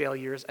 our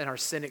failures, and our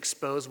sin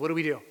exposed, what do?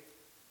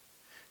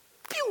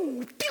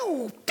 Pew,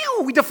 pew,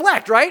 pew. We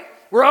deflect, right?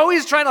 We're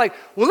always trying to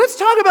well, let's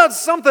talk about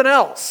something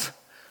else.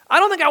 I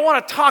don't think I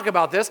want to talk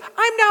about this.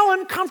 I'm now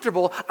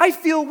uncomfortable. I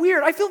feel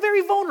weird. I feel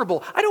very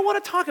vulnerable. I don't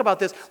want to talk about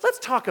this. Let's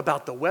talk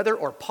about the weather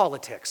or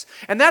politics.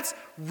 And that's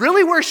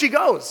really where she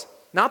goes.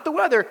 Not the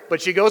weather,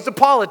 but she goes to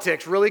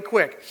politics really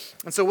quick.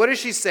 And so what does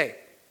she say?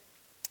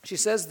 She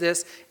says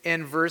this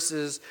in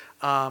verses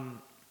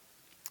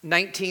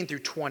 19 through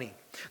 20.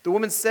 The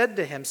woman said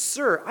to him,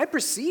 Sir, I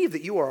perceive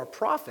that you are a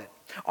prophet.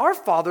 Our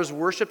fathers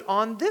worshipped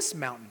on this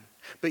mountain,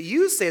 but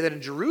you say that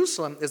in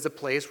Jerusalem is the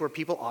place where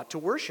people ought to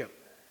worship.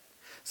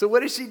 So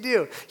what does she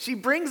do? She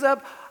brings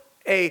up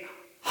a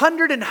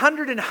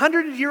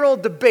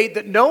 100-year-old debate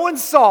that no one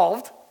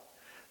solved.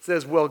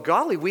 Says, well,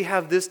 golly, we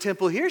have this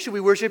temple here. Should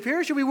we worship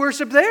here? Should we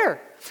worship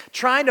there?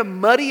 Trying to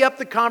muddy up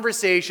the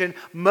conversation,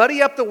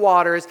 muddy up the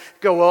waters,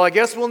 go, well, I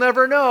guess we'll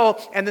never know.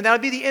 And then that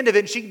would be the end of it.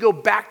 And she can go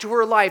back to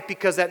her life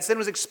because that sin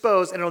was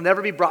exposed and it'll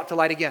never be brought to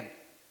light again.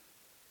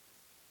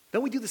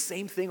 Don't we do the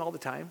same thing all the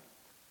time?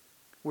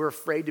 We're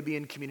afraid to be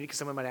in community because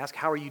someone might ask,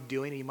 how are you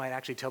doing? And you might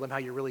actually tell them how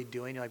you're really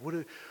doing. You're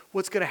like,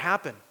 what's going to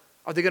happen?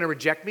 Are they going to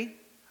reject me?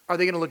 Are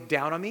they going to look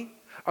down on me?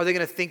 Are they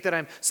going to think that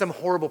I'm some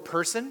horrible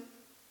person?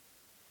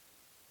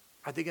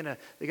 Are they going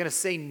to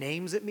say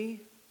names at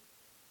me?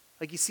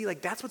 You see,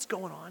 that's what's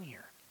going on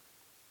here.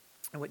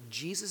 And what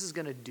Jesus is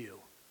going to do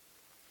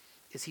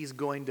is he's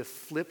going to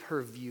flip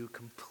her view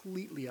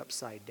completely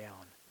upside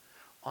down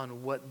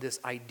on what this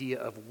idea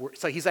of work.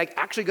 So he's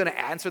actually going to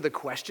answer the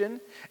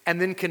question and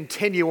then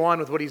continue on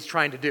with what he's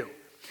trying to do.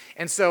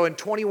 And so in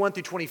 21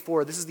 through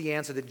 24, this is the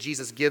answer that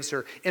Jesus gives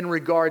her in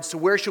regards to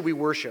where should we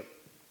worship.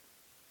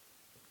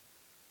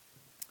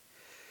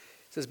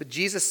 It says, but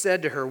Jesus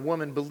said to her,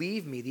 Woman,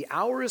 believe me, the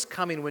hour is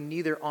coming when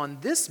neither on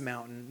this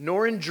mountain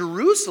nor in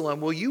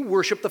Jerusalem will you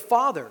worship the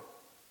Father.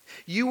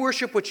 You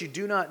worship what you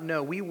do not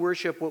know. We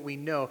worship what we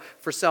know,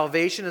 for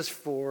salvation is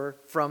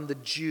from the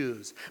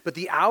Jews. But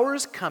the hour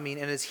is coming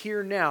and is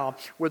here now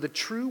where the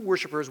true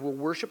worshipers will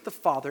worship the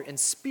Father in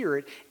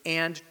spirit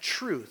and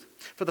truth.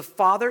 For the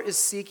Father is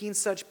seeking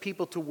such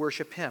people to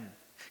worship him.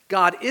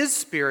 God is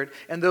spirit,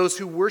 and those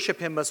who worship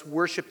him must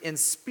worship in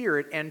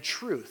spirit and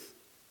truth.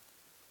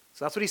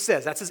 So that's what he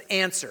says. That's his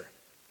answer.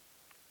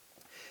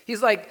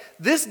 He's like,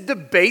 this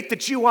debate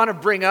that you want to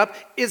bring up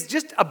is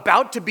just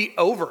about to be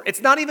over.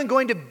 It's not even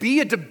going to be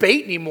a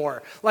debate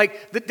anymore.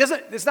 Like,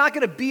 it's not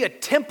going to be a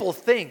temple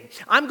thing.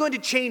 I'm going to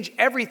change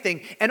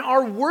everything. And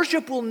our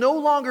worship will no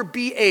longer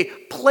be a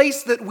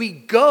place that we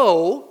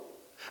go,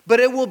 but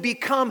it will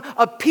become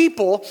a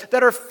people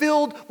that are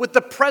filled with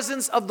the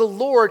presence of the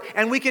Lord,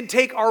 and we can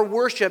take our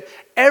worship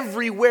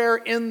everywhere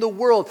in the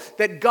world.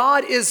 That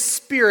God is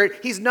spirit.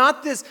 He's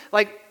not this,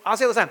 like, I'll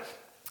say all the time,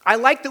 I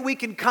like that we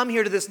can come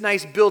here to this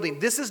nice building.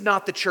 This is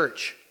not the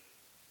church.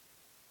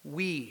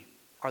 We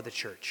are the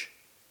church,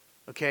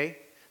 okay?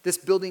 This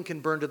building can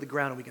burn to the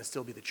ground and we can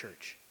still be the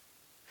church.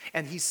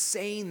 And he's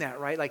saying that,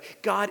 right?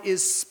 Like, God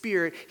is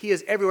spirit. He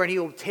is everywhere, and he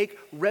will take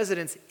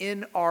residence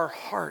in our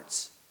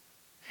hearts.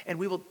 And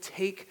we will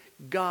take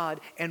God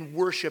and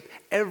worship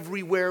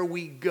everywhere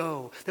we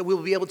go. That we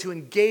will be able to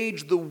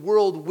engage the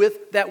world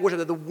with that worship.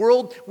 That the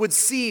world would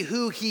see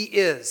who he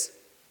is.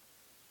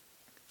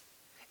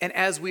 And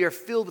as we are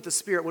filled with the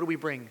Spirit, what do we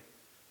bring?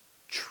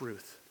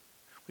 Truth.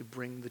 We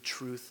bring the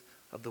truth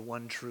of the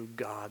one true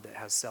God that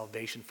has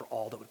salvation for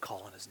all that would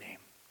call on his name.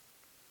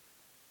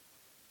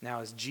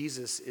 Now, as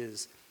Jesus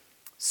is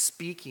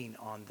speaking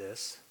on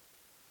this,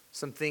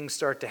 some things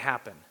start to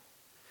happen.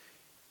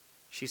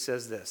 She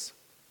says this,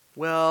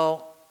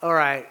 well, all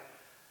right,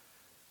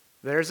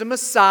 there's a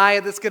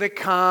Messiah that's going to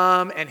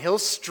come, and he'll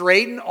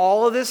straighten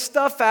all of this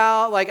stuff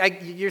out.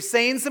 Like, you're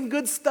saying some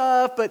good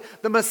stuff, but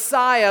the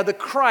Messiah, the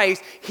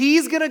Christ,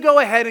 he's going to go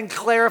ahead and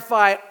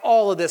clarify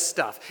all of this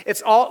stuff.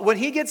 It's all, when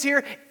he gets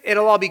here,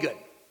 it'll all be good.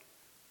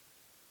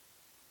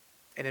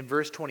 And in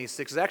verse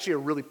 26, it's actually a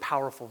really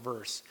powerful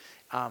verse.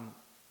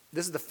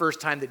 This is the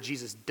first time that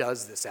Jesus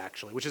does this,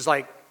 actually, which is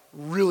like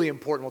really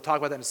important. We'll talk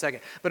about that in a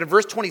second. But in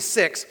verse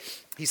 26,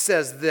 he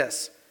says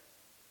this.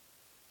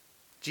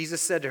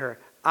 Jesus said to her,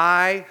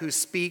 I who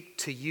speak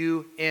to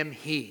you am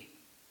he.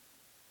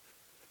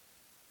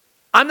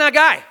 I'm that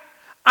guy.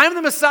 I'm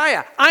the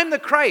Messiah. I'm the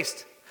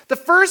Christ. The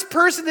first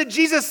person that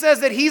Jesus says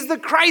that he's the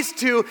Christ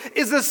to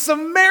is a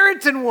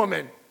Samaritan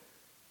woman.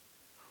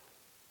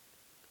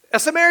 A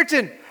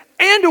Samaritan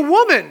and a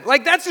woman.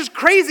 Like, that's just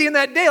crazy in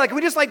that day. Like, can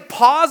we just like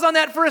pause on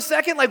that for a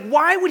second? Like,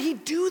 why would he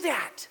do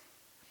that?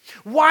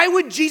 Why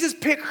would Jesus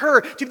pick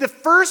her to be the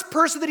first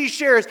person that he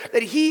shares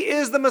that he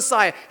is the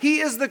Messiah?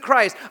 He is the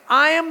Christ.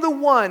 I am the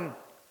one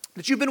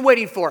that you've been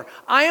waiting for.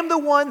 I am the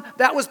one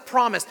that was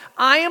promised.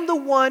 I am the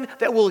one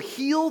that will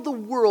heal the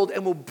world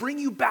and will bring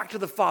you back to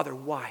the Father.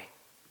 Why?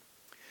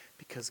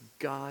 Because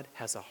God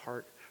has a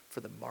heart for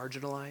the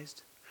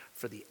marginalized,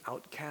 for the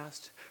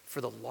outcast,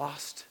 for the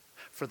lost,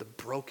 for the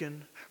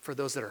broken, for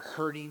those that are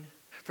hurting,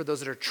 for those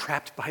that are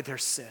trapped by their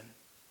sin.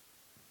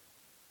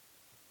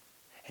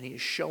 And he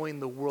is showing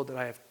the world that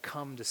I have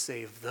come to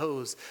save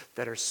those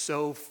that are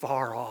so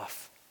far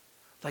off.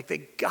 Like, they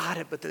got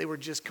it, but they were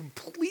just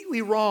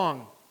completely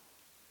wrong.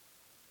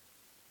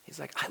 He's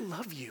like, I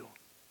love you.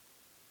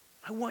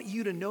 I want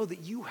you to know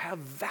that you have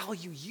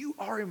value. You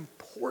are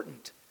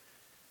important.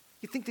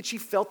 You think that she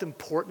felt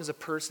important as a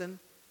person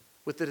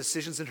with the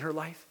decisions in her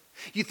life?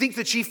 You think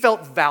that she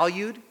felt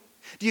valued?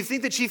 Do you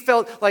think that she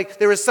felt like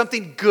there was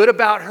something good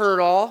about her at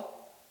all?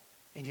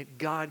 And yet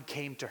God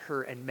came to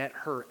her and met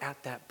her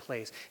at that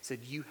place. He said,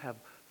 you have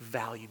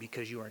value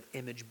because you are an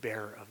image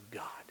bearer of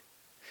God.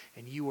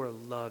 And you are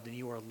loved and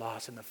you are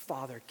lost, and the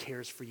Father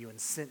cares for you and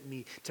sent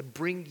me to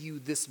bring you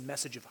this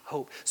message of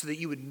hope so that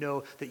you would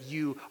know that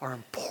you are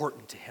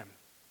important to him.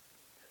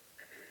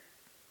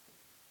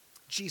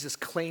 Jesus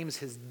claims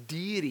his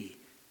deity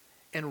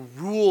and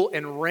rule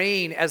and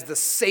reign as the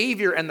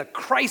Savior and the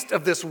Christ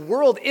of this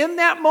world in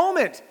that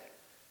moment.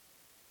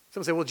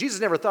 Someone say, well,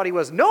 Jesus never thought he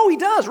was. No, he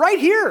does, right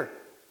here.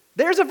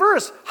 There's a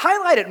verse.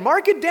 Highlight it.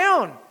 Mark it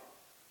down.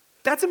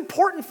 That's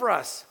important for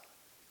us.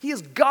 He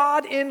is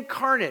God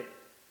incarnate.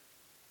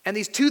 And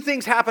these two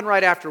things happen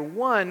right after.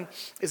 One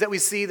is that we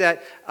see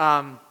that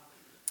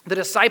the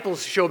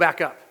disciples show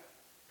back up.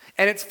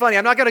 And it's funny.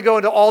 I'm not going to go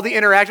into all the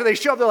interaction. They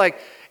show up. They're like,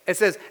 it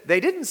says, they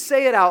didn't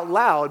say it out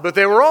loud, but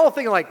they were all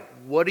thinking like,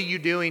 what are you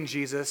doing,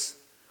 Jesus?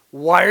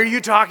 Why are you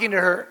talking to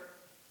her?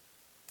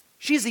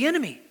 She's the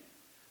enemy.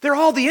 They're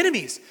all the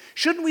enemies.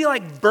 Shouldn't we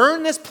like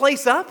burn this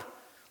place up?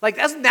 Like,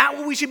 isn't that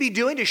what we should be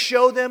doing to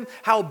show them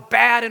how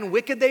bad and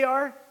wicked they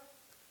are?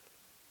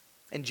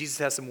 And Jesus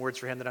has some words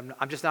for him that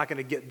I'm just not going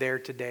to get there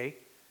today.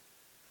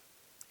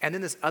 And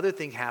then this other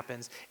thing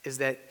happens is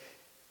that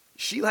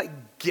she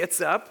like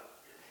gets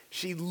up,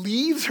 she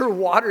leaves her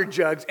water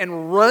jugs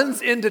and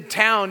runs into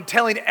town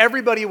telling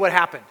everybody what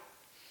happened.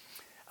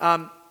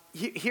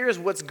 Here's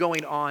what's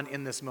going on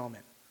in this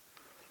moment.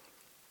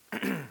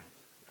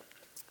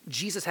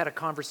 Jesus had a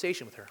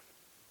conversation with her.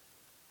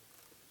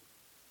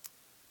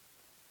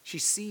 She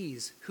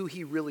sees who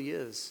he really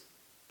is.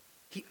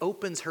 He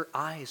opens her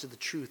eyes to the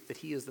truth that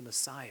he is the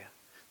Messiah,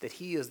 that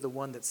he is the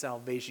one that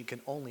salvation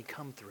can only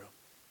come through.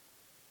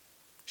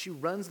 She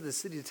runs to the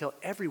city to tell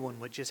everyone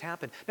what just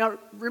happened. Now,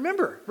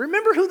 remember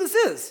who this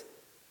is.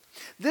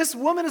 This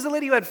woman is a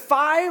lady who had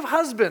 5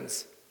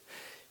 husbands,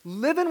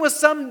 living with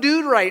some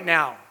dude right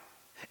now,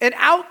 an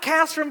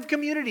outcast from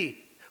community,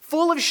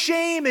 full of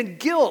shame and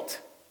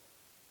guilt.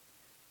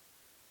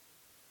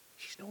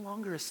 She's no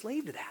longer a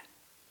slave to that.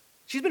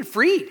 She's been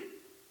freed.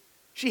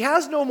 She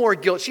has no more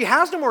guilt. She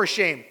has no more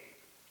shame.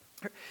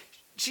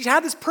 She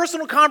had this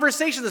personal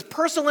conversation, this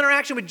personal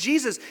interaction with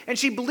Jesus, and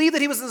she believed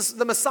that he was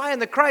the Messiah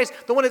and the Christ,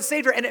 the one that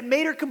saved her, and it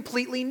made her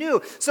completely new.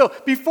 So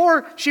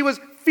before she was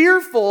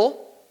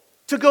fearful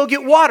to go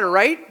get water,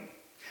 right?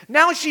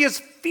 Now she is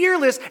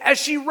fearless as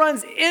she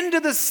runs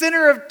into the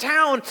center of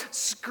town,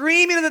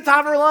 screaming at the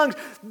top of her lungs,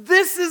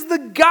 "This is the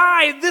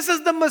guy, this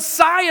is the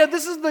Messiah,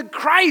 this is the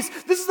Christ,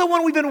 this is the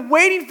one we've been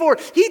waiting for.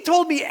 He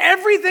told me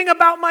everything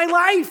about my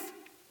life.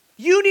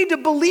 You need to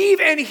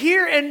believe and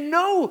hear and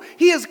know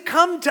he has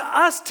come to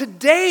us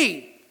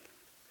today."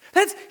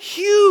 That's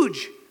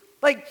huge.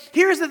 Like,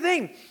 here's the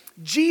thing.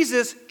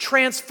 Jesus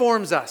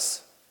transforms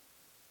us.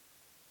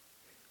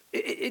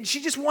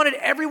 She just wanted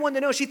everyone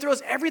to know. She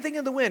throws everything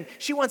in the wind.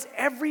 She wants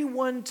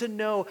everyone to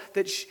know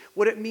that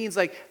what it means.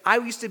 Like, I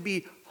used to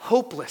be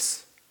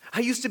hopeless.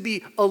 I used to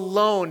be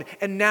alone,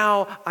 and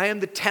now I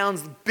am the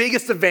town's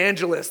biggest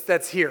evangelist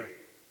that's here.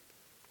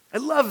 I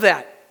love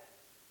that.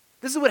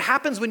 This is what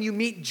happens when you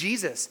meet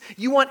Jesus.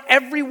 You want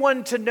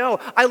everyone to know.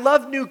 I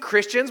love new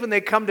Christians when they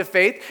come to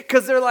faith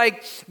because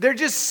they're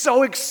just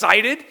so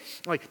excited. I'm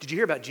like, did you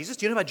hear about Jesus?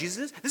 Do you know about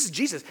Jesus? This is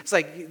Jesus. It's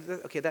like,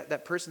 okay,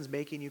 that person's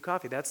making you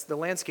coffee. That's the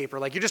landscaper.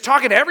 Like, you're just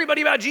talking to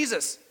everybody about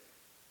Jesus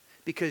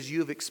because you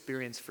have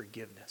experienced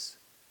forgiveness.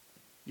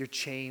 Your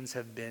chains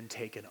have been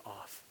taken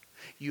off.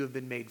 You have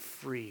been made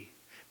free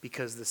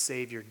because the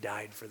Savior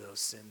died for those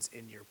sins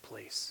in your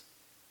place.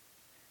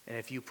 And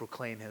if you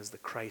proclaim him as the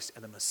Christ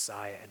and the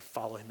Messiah and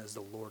follow him as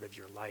the Lord of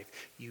your life,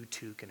 you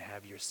too can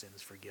have your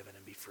sins forgiven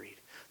and be freed.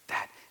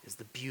 That is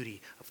the beauty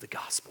of the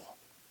gospel.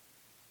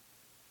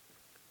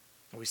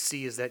 What we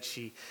see is that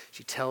she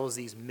tells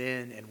these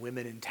men and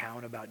women in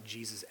town about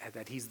Jesus,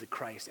 that he's the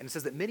Christ. And it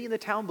says that many in the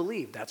town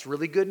believe. That's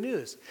really good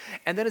news.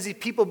 And then as these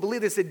people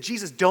believe, they said,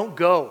 Jesus, don't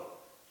go.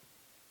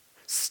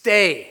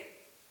 Stay.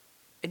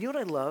 And you know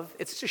what I love?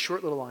 It's such a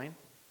short little line.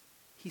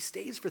 He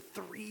stays for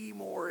 3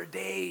 more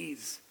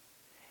days.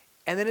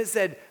 And then it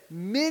said,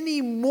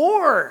 many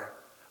more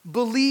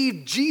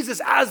believed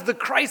Jesus as the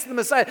Christ and the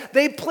Messiah.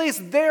 They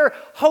placed their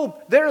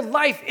hope, their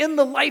life in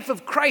the life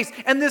of Christ.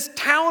 And this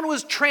town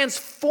was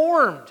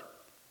transformed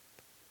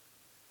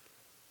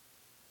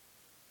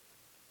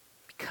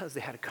because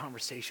they had a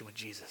conversation with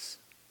Jesus.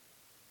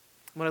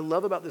 What I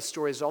love about this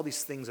story is all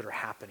these things that are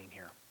happening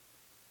here.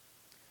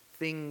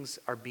 Things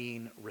are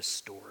being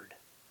restored.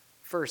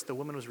 First, the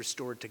woman was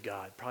restored to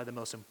God, probably the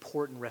most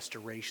important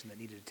restoration that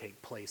needed to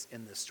take place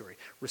in this story.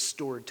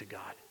 Restored to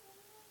God.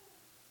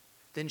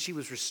 Then she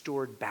was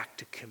restored back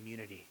to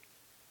community.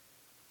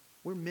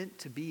 We're meant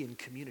to be in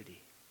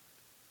community.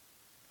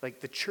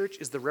 Like, the church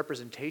is the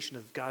representation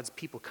of God's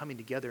people coming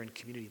together in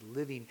community,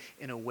 living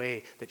in a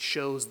way that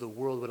shows the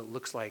world what it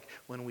looks like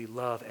when we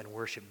love and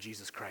worship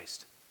Jesus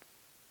Christ.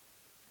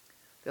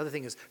 The other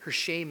thing is her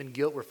shame and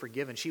guilt were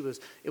forgiven.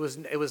 It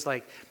was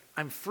like,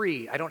 I'm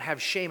free. I don't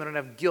have shame. I don't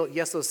have guilt.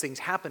 Yes, those things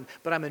happen,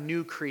 but I'm a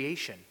new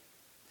creation.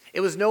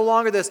 It was no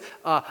longer this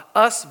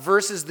us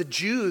versus the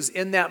Jews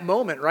in that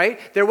moment, right?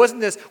 There wasn't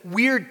this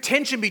weird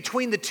tension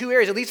between the two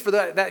areas, at least for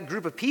that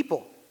group of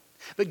people.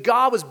 But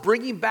God was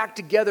bringing back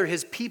together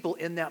his people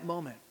in that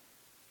moment.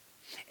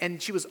 And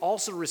she was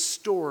also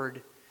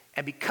restored,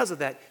 and because of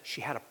that,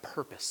 she had a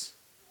purpose.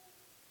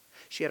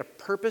 She had a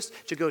purpose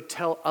to go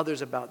tell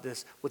others about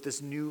this, what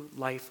this new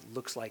life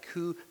looks like,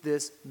 who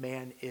this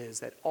man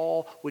is, that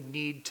all would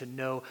need to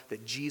know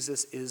that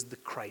Jesus is the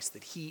Christ,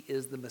 that he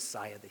is the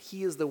Messiah, that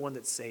he is the one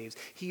that saves,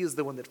 he is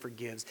the one that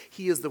forgives,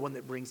 he is the one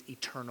that brings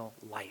eternal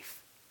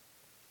life.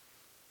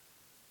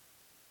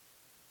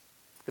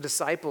 The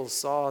disciples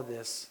saw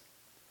this,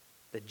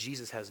 that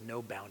Jesus has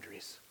no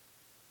boundaries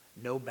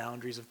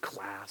of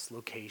class,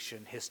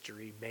 location,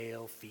 history,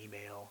 male,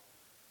 female,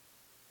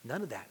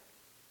 none of that.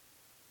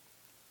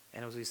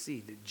 And as we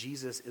see, that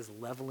Jesus is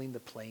leveling the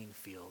playing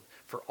field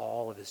for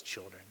all of his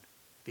children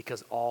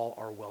because all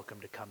are welcome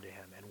to come to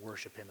him and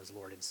worship him as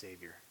Lord and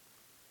Savior.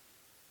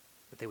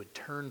 That they would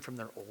turn from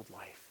their old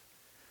life.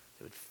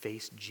 They would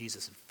face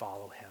Jesus and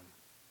follow him.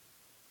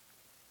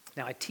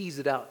 Now, I teased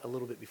it out a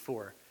little bit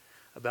before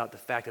about the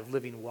fact of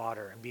living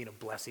water and being a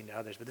blessing to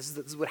others. But this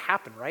is what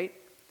happened, right?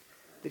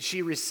 That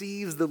she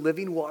receives the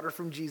living water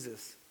from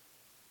Jesus.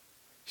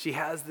 She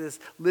has this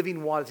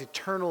living water, this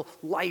eternal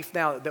life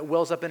now that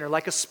wells up in her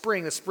like a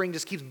spring. The spring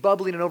just keeps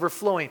bubbling and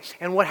overflowing.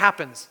 And what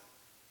happens?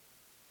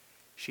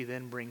 She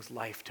then brings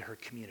life to her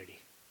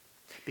community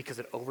because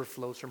it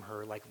overflows from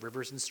her like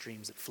rivers and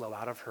streams that flow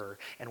out of her.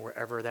 And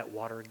wherever that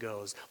water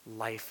goes,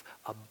 life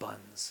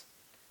abounds.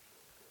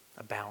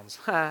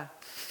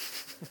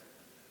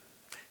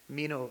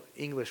 Me no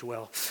English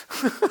well.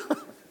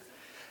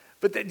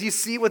 But do you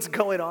see what's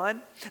going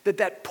on?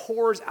 That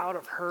pours out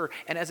of her,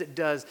 and as it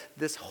does,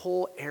 this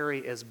whole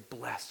area is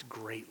blessed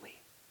greatly.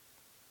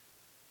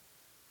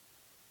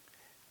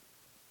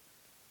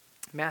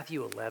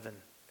 Matthew 11,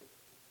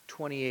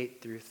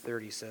 28 through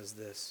 30 says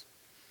this.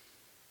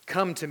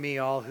 Come to me,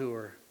 all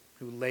who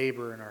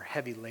labor and are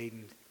heavy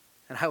laden,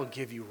 and I will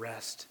give you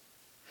rest.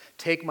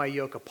 Take my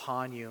yoke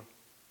upon you.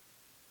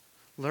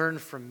 Learn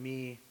from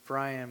me, for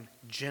I am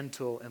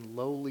gentle and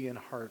lowly in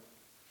heart,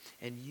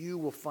 and you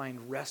will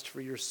find rest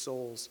for your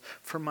souls.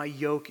 For my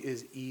yoke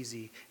is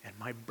easy and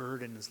my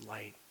burden is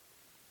light.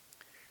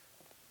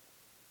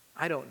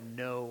 I don't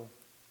know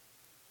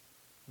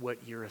what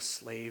you're a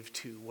slave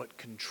to, what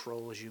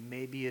controls you.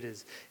 Maybe it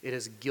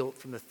is guilt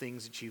from the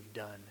things that you've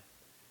done.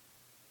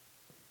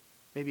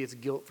 Maybe it's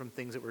guilt from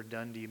things that were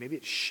done to you. Maybe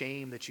it's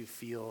shame that you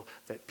feel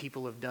that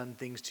people have done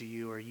things to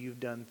you, or you've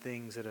done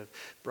things that have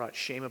brought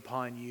shame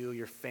upon you,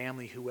 your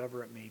family,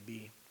 whoever it may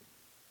be.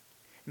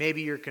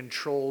 Maybe you're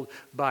controlled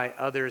by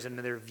others and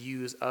their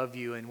views of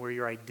you and where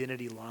your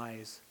identity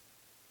lies.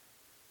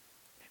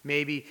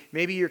 Maybe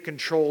you're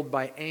controlled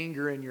by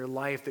anger in your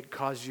life that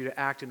causes you to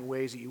act in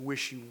ways that you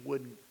wish you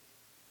wouldn't.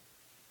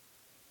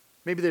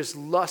 Maybe there's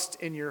lust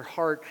in your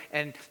heart,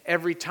 and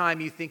every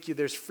time you think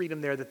there's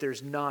freedom there, that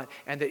there's not,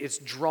 and that it's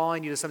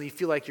drawing you to something. You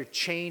feel like you're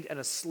chained and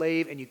a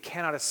slave, and you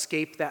cannot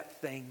escape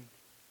that thing.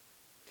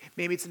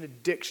 Maybe it's an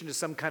addiction to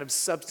some kind of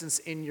substance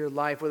in your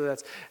life, whether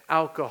that's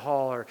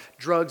alcohol or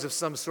drugs of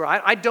some sort.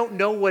 I don't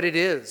know what it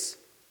is.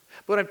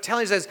 But what I'm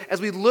telling you is,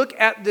 as we look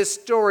at this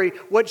story,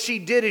 what she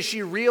did is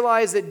she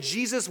realized that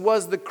Jesus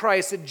was the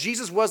Christ, that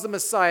Jesus was the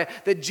Messiah,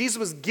 that Jesus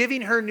was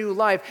giving her new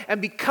life.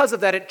 And because of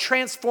that, it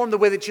transformed the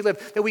way that she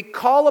lived. That we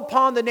call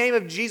upon the name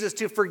of Jesus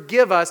to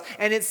forgive us,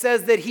 and it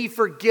says that he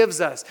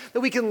forgives us. That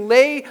we can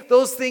lay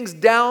those things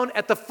down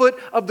at the foot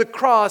of the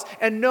cross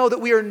and know that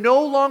we are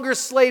no longer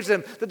slaves to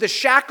him, that the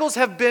shackles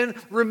have been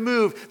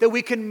removed, that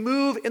we can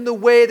move in the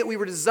way that we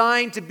were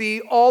designed to be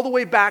all the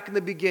way back in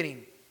the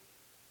beginning.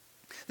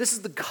 This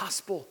is the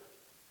gospel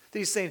that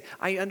he's saying.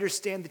 I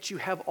understand that you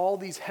have all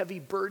these heavy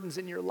burdens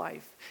in your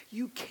life.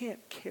 You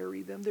can't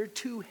carry them. They're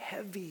too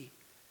heavy.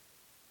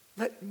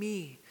 Let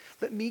me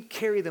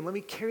carry them. Let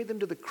me carry them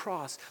to the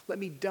cross. Let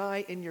me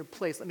die in your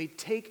place. Let me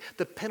take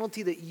the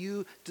penalty that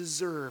you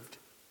deserved.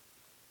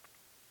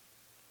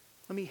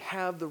 Let me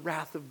have the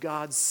wrath of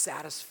God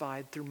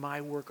satisfied through my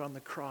work on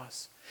the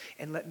cross.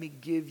 And let me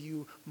give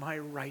you my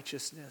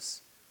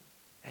righteousness.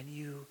 And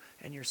you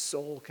and your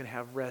soul can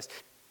have rest.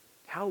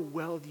 How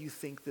well do you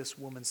think this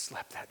woman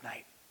slept that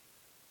night?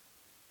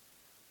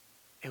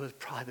 It was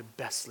probably the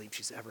best sleep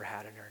she's ever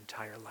had in her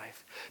entire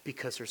life,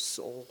 because her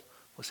soul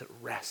was at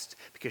rest,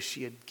 because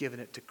she had given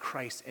it to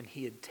Christ and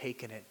he had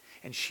taken it,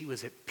 and she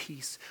was at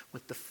peace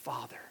with the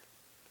Father.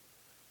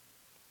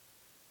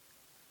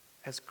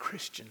 As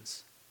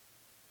Christians,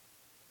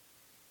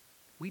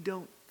 we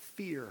don't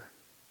fear.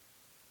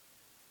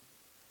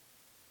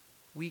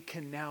 We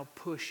can now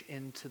push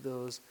into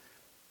those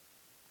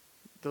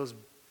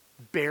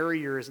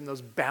barriers and those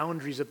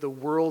boundaries that the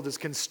world has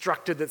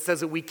constructed that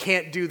says that we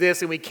can't do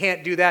this and we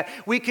can't do that.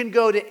 We can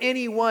go to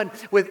anyone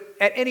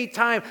at any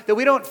time, that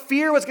we don't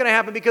fear what's going to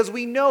happen, because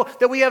we know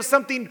that we have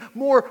something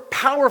more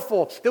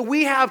powerful, that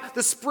we have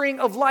the spring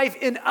of life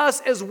in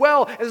us as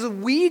well. As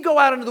we go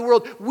out into the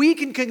world, we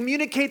can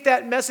communicate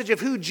that message of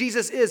who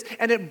Jesus is,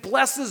 and it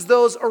blesses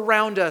those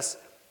around us.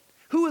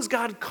 Who is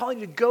God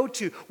calling you to go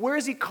to? Where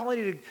is he calling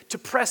you to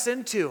press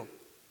into?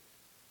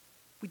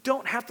 We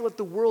don't have to let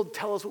the world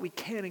tell us what we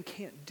can and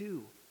can't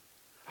do.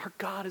 Our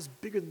God is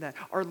bigger than that.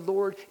 Our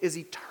Lord is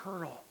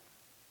eternal.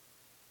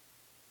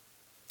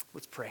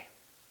 Let's pray.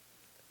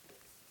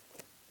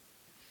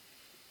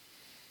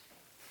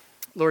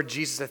 Lord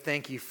Jesus, I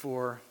thank you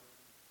for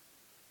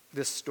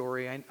this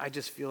story. I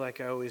just feel like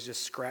I always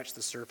just scratch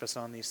the surface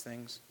on these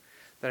things,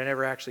 that I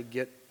never actually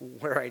get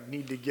where I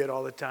need to get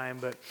all the time.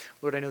 But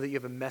Lord, I know that you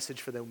have a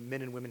message for the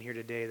men and women here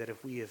today, that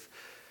if we have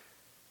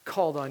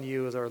called on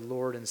you as our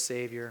Lord and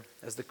Savior,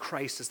 as the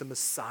Christ, as the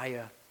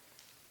Messiah,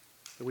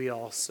 that we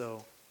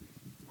also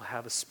will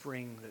have a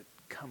spring that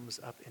comes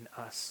up in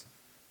us,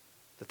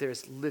 that there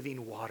is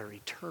living water,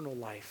 eternal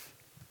life,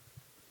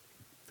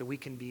 that we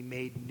can be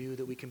made new,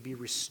 that we can be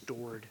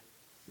restored,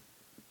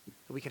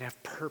 that we can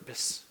have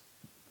purpose.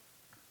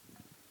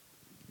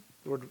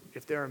 Lord,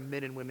 if there are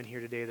men and women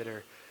here today that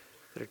are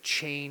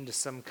chained to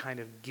some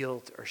kind of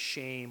guilt or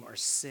shame or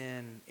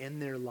sin in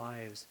their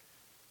lives,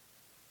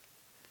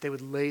 they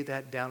would lay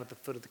that down at the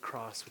foot of the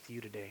cross with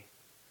you today.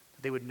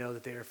 They would know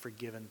that they are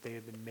forgiven, they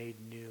have been made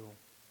new.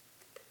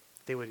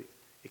 They would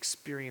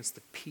experience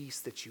the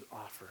peace that you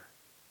offer.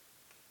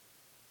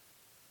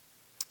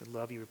 I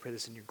love you. We pray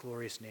this in your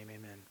glorious name.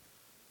 Amen.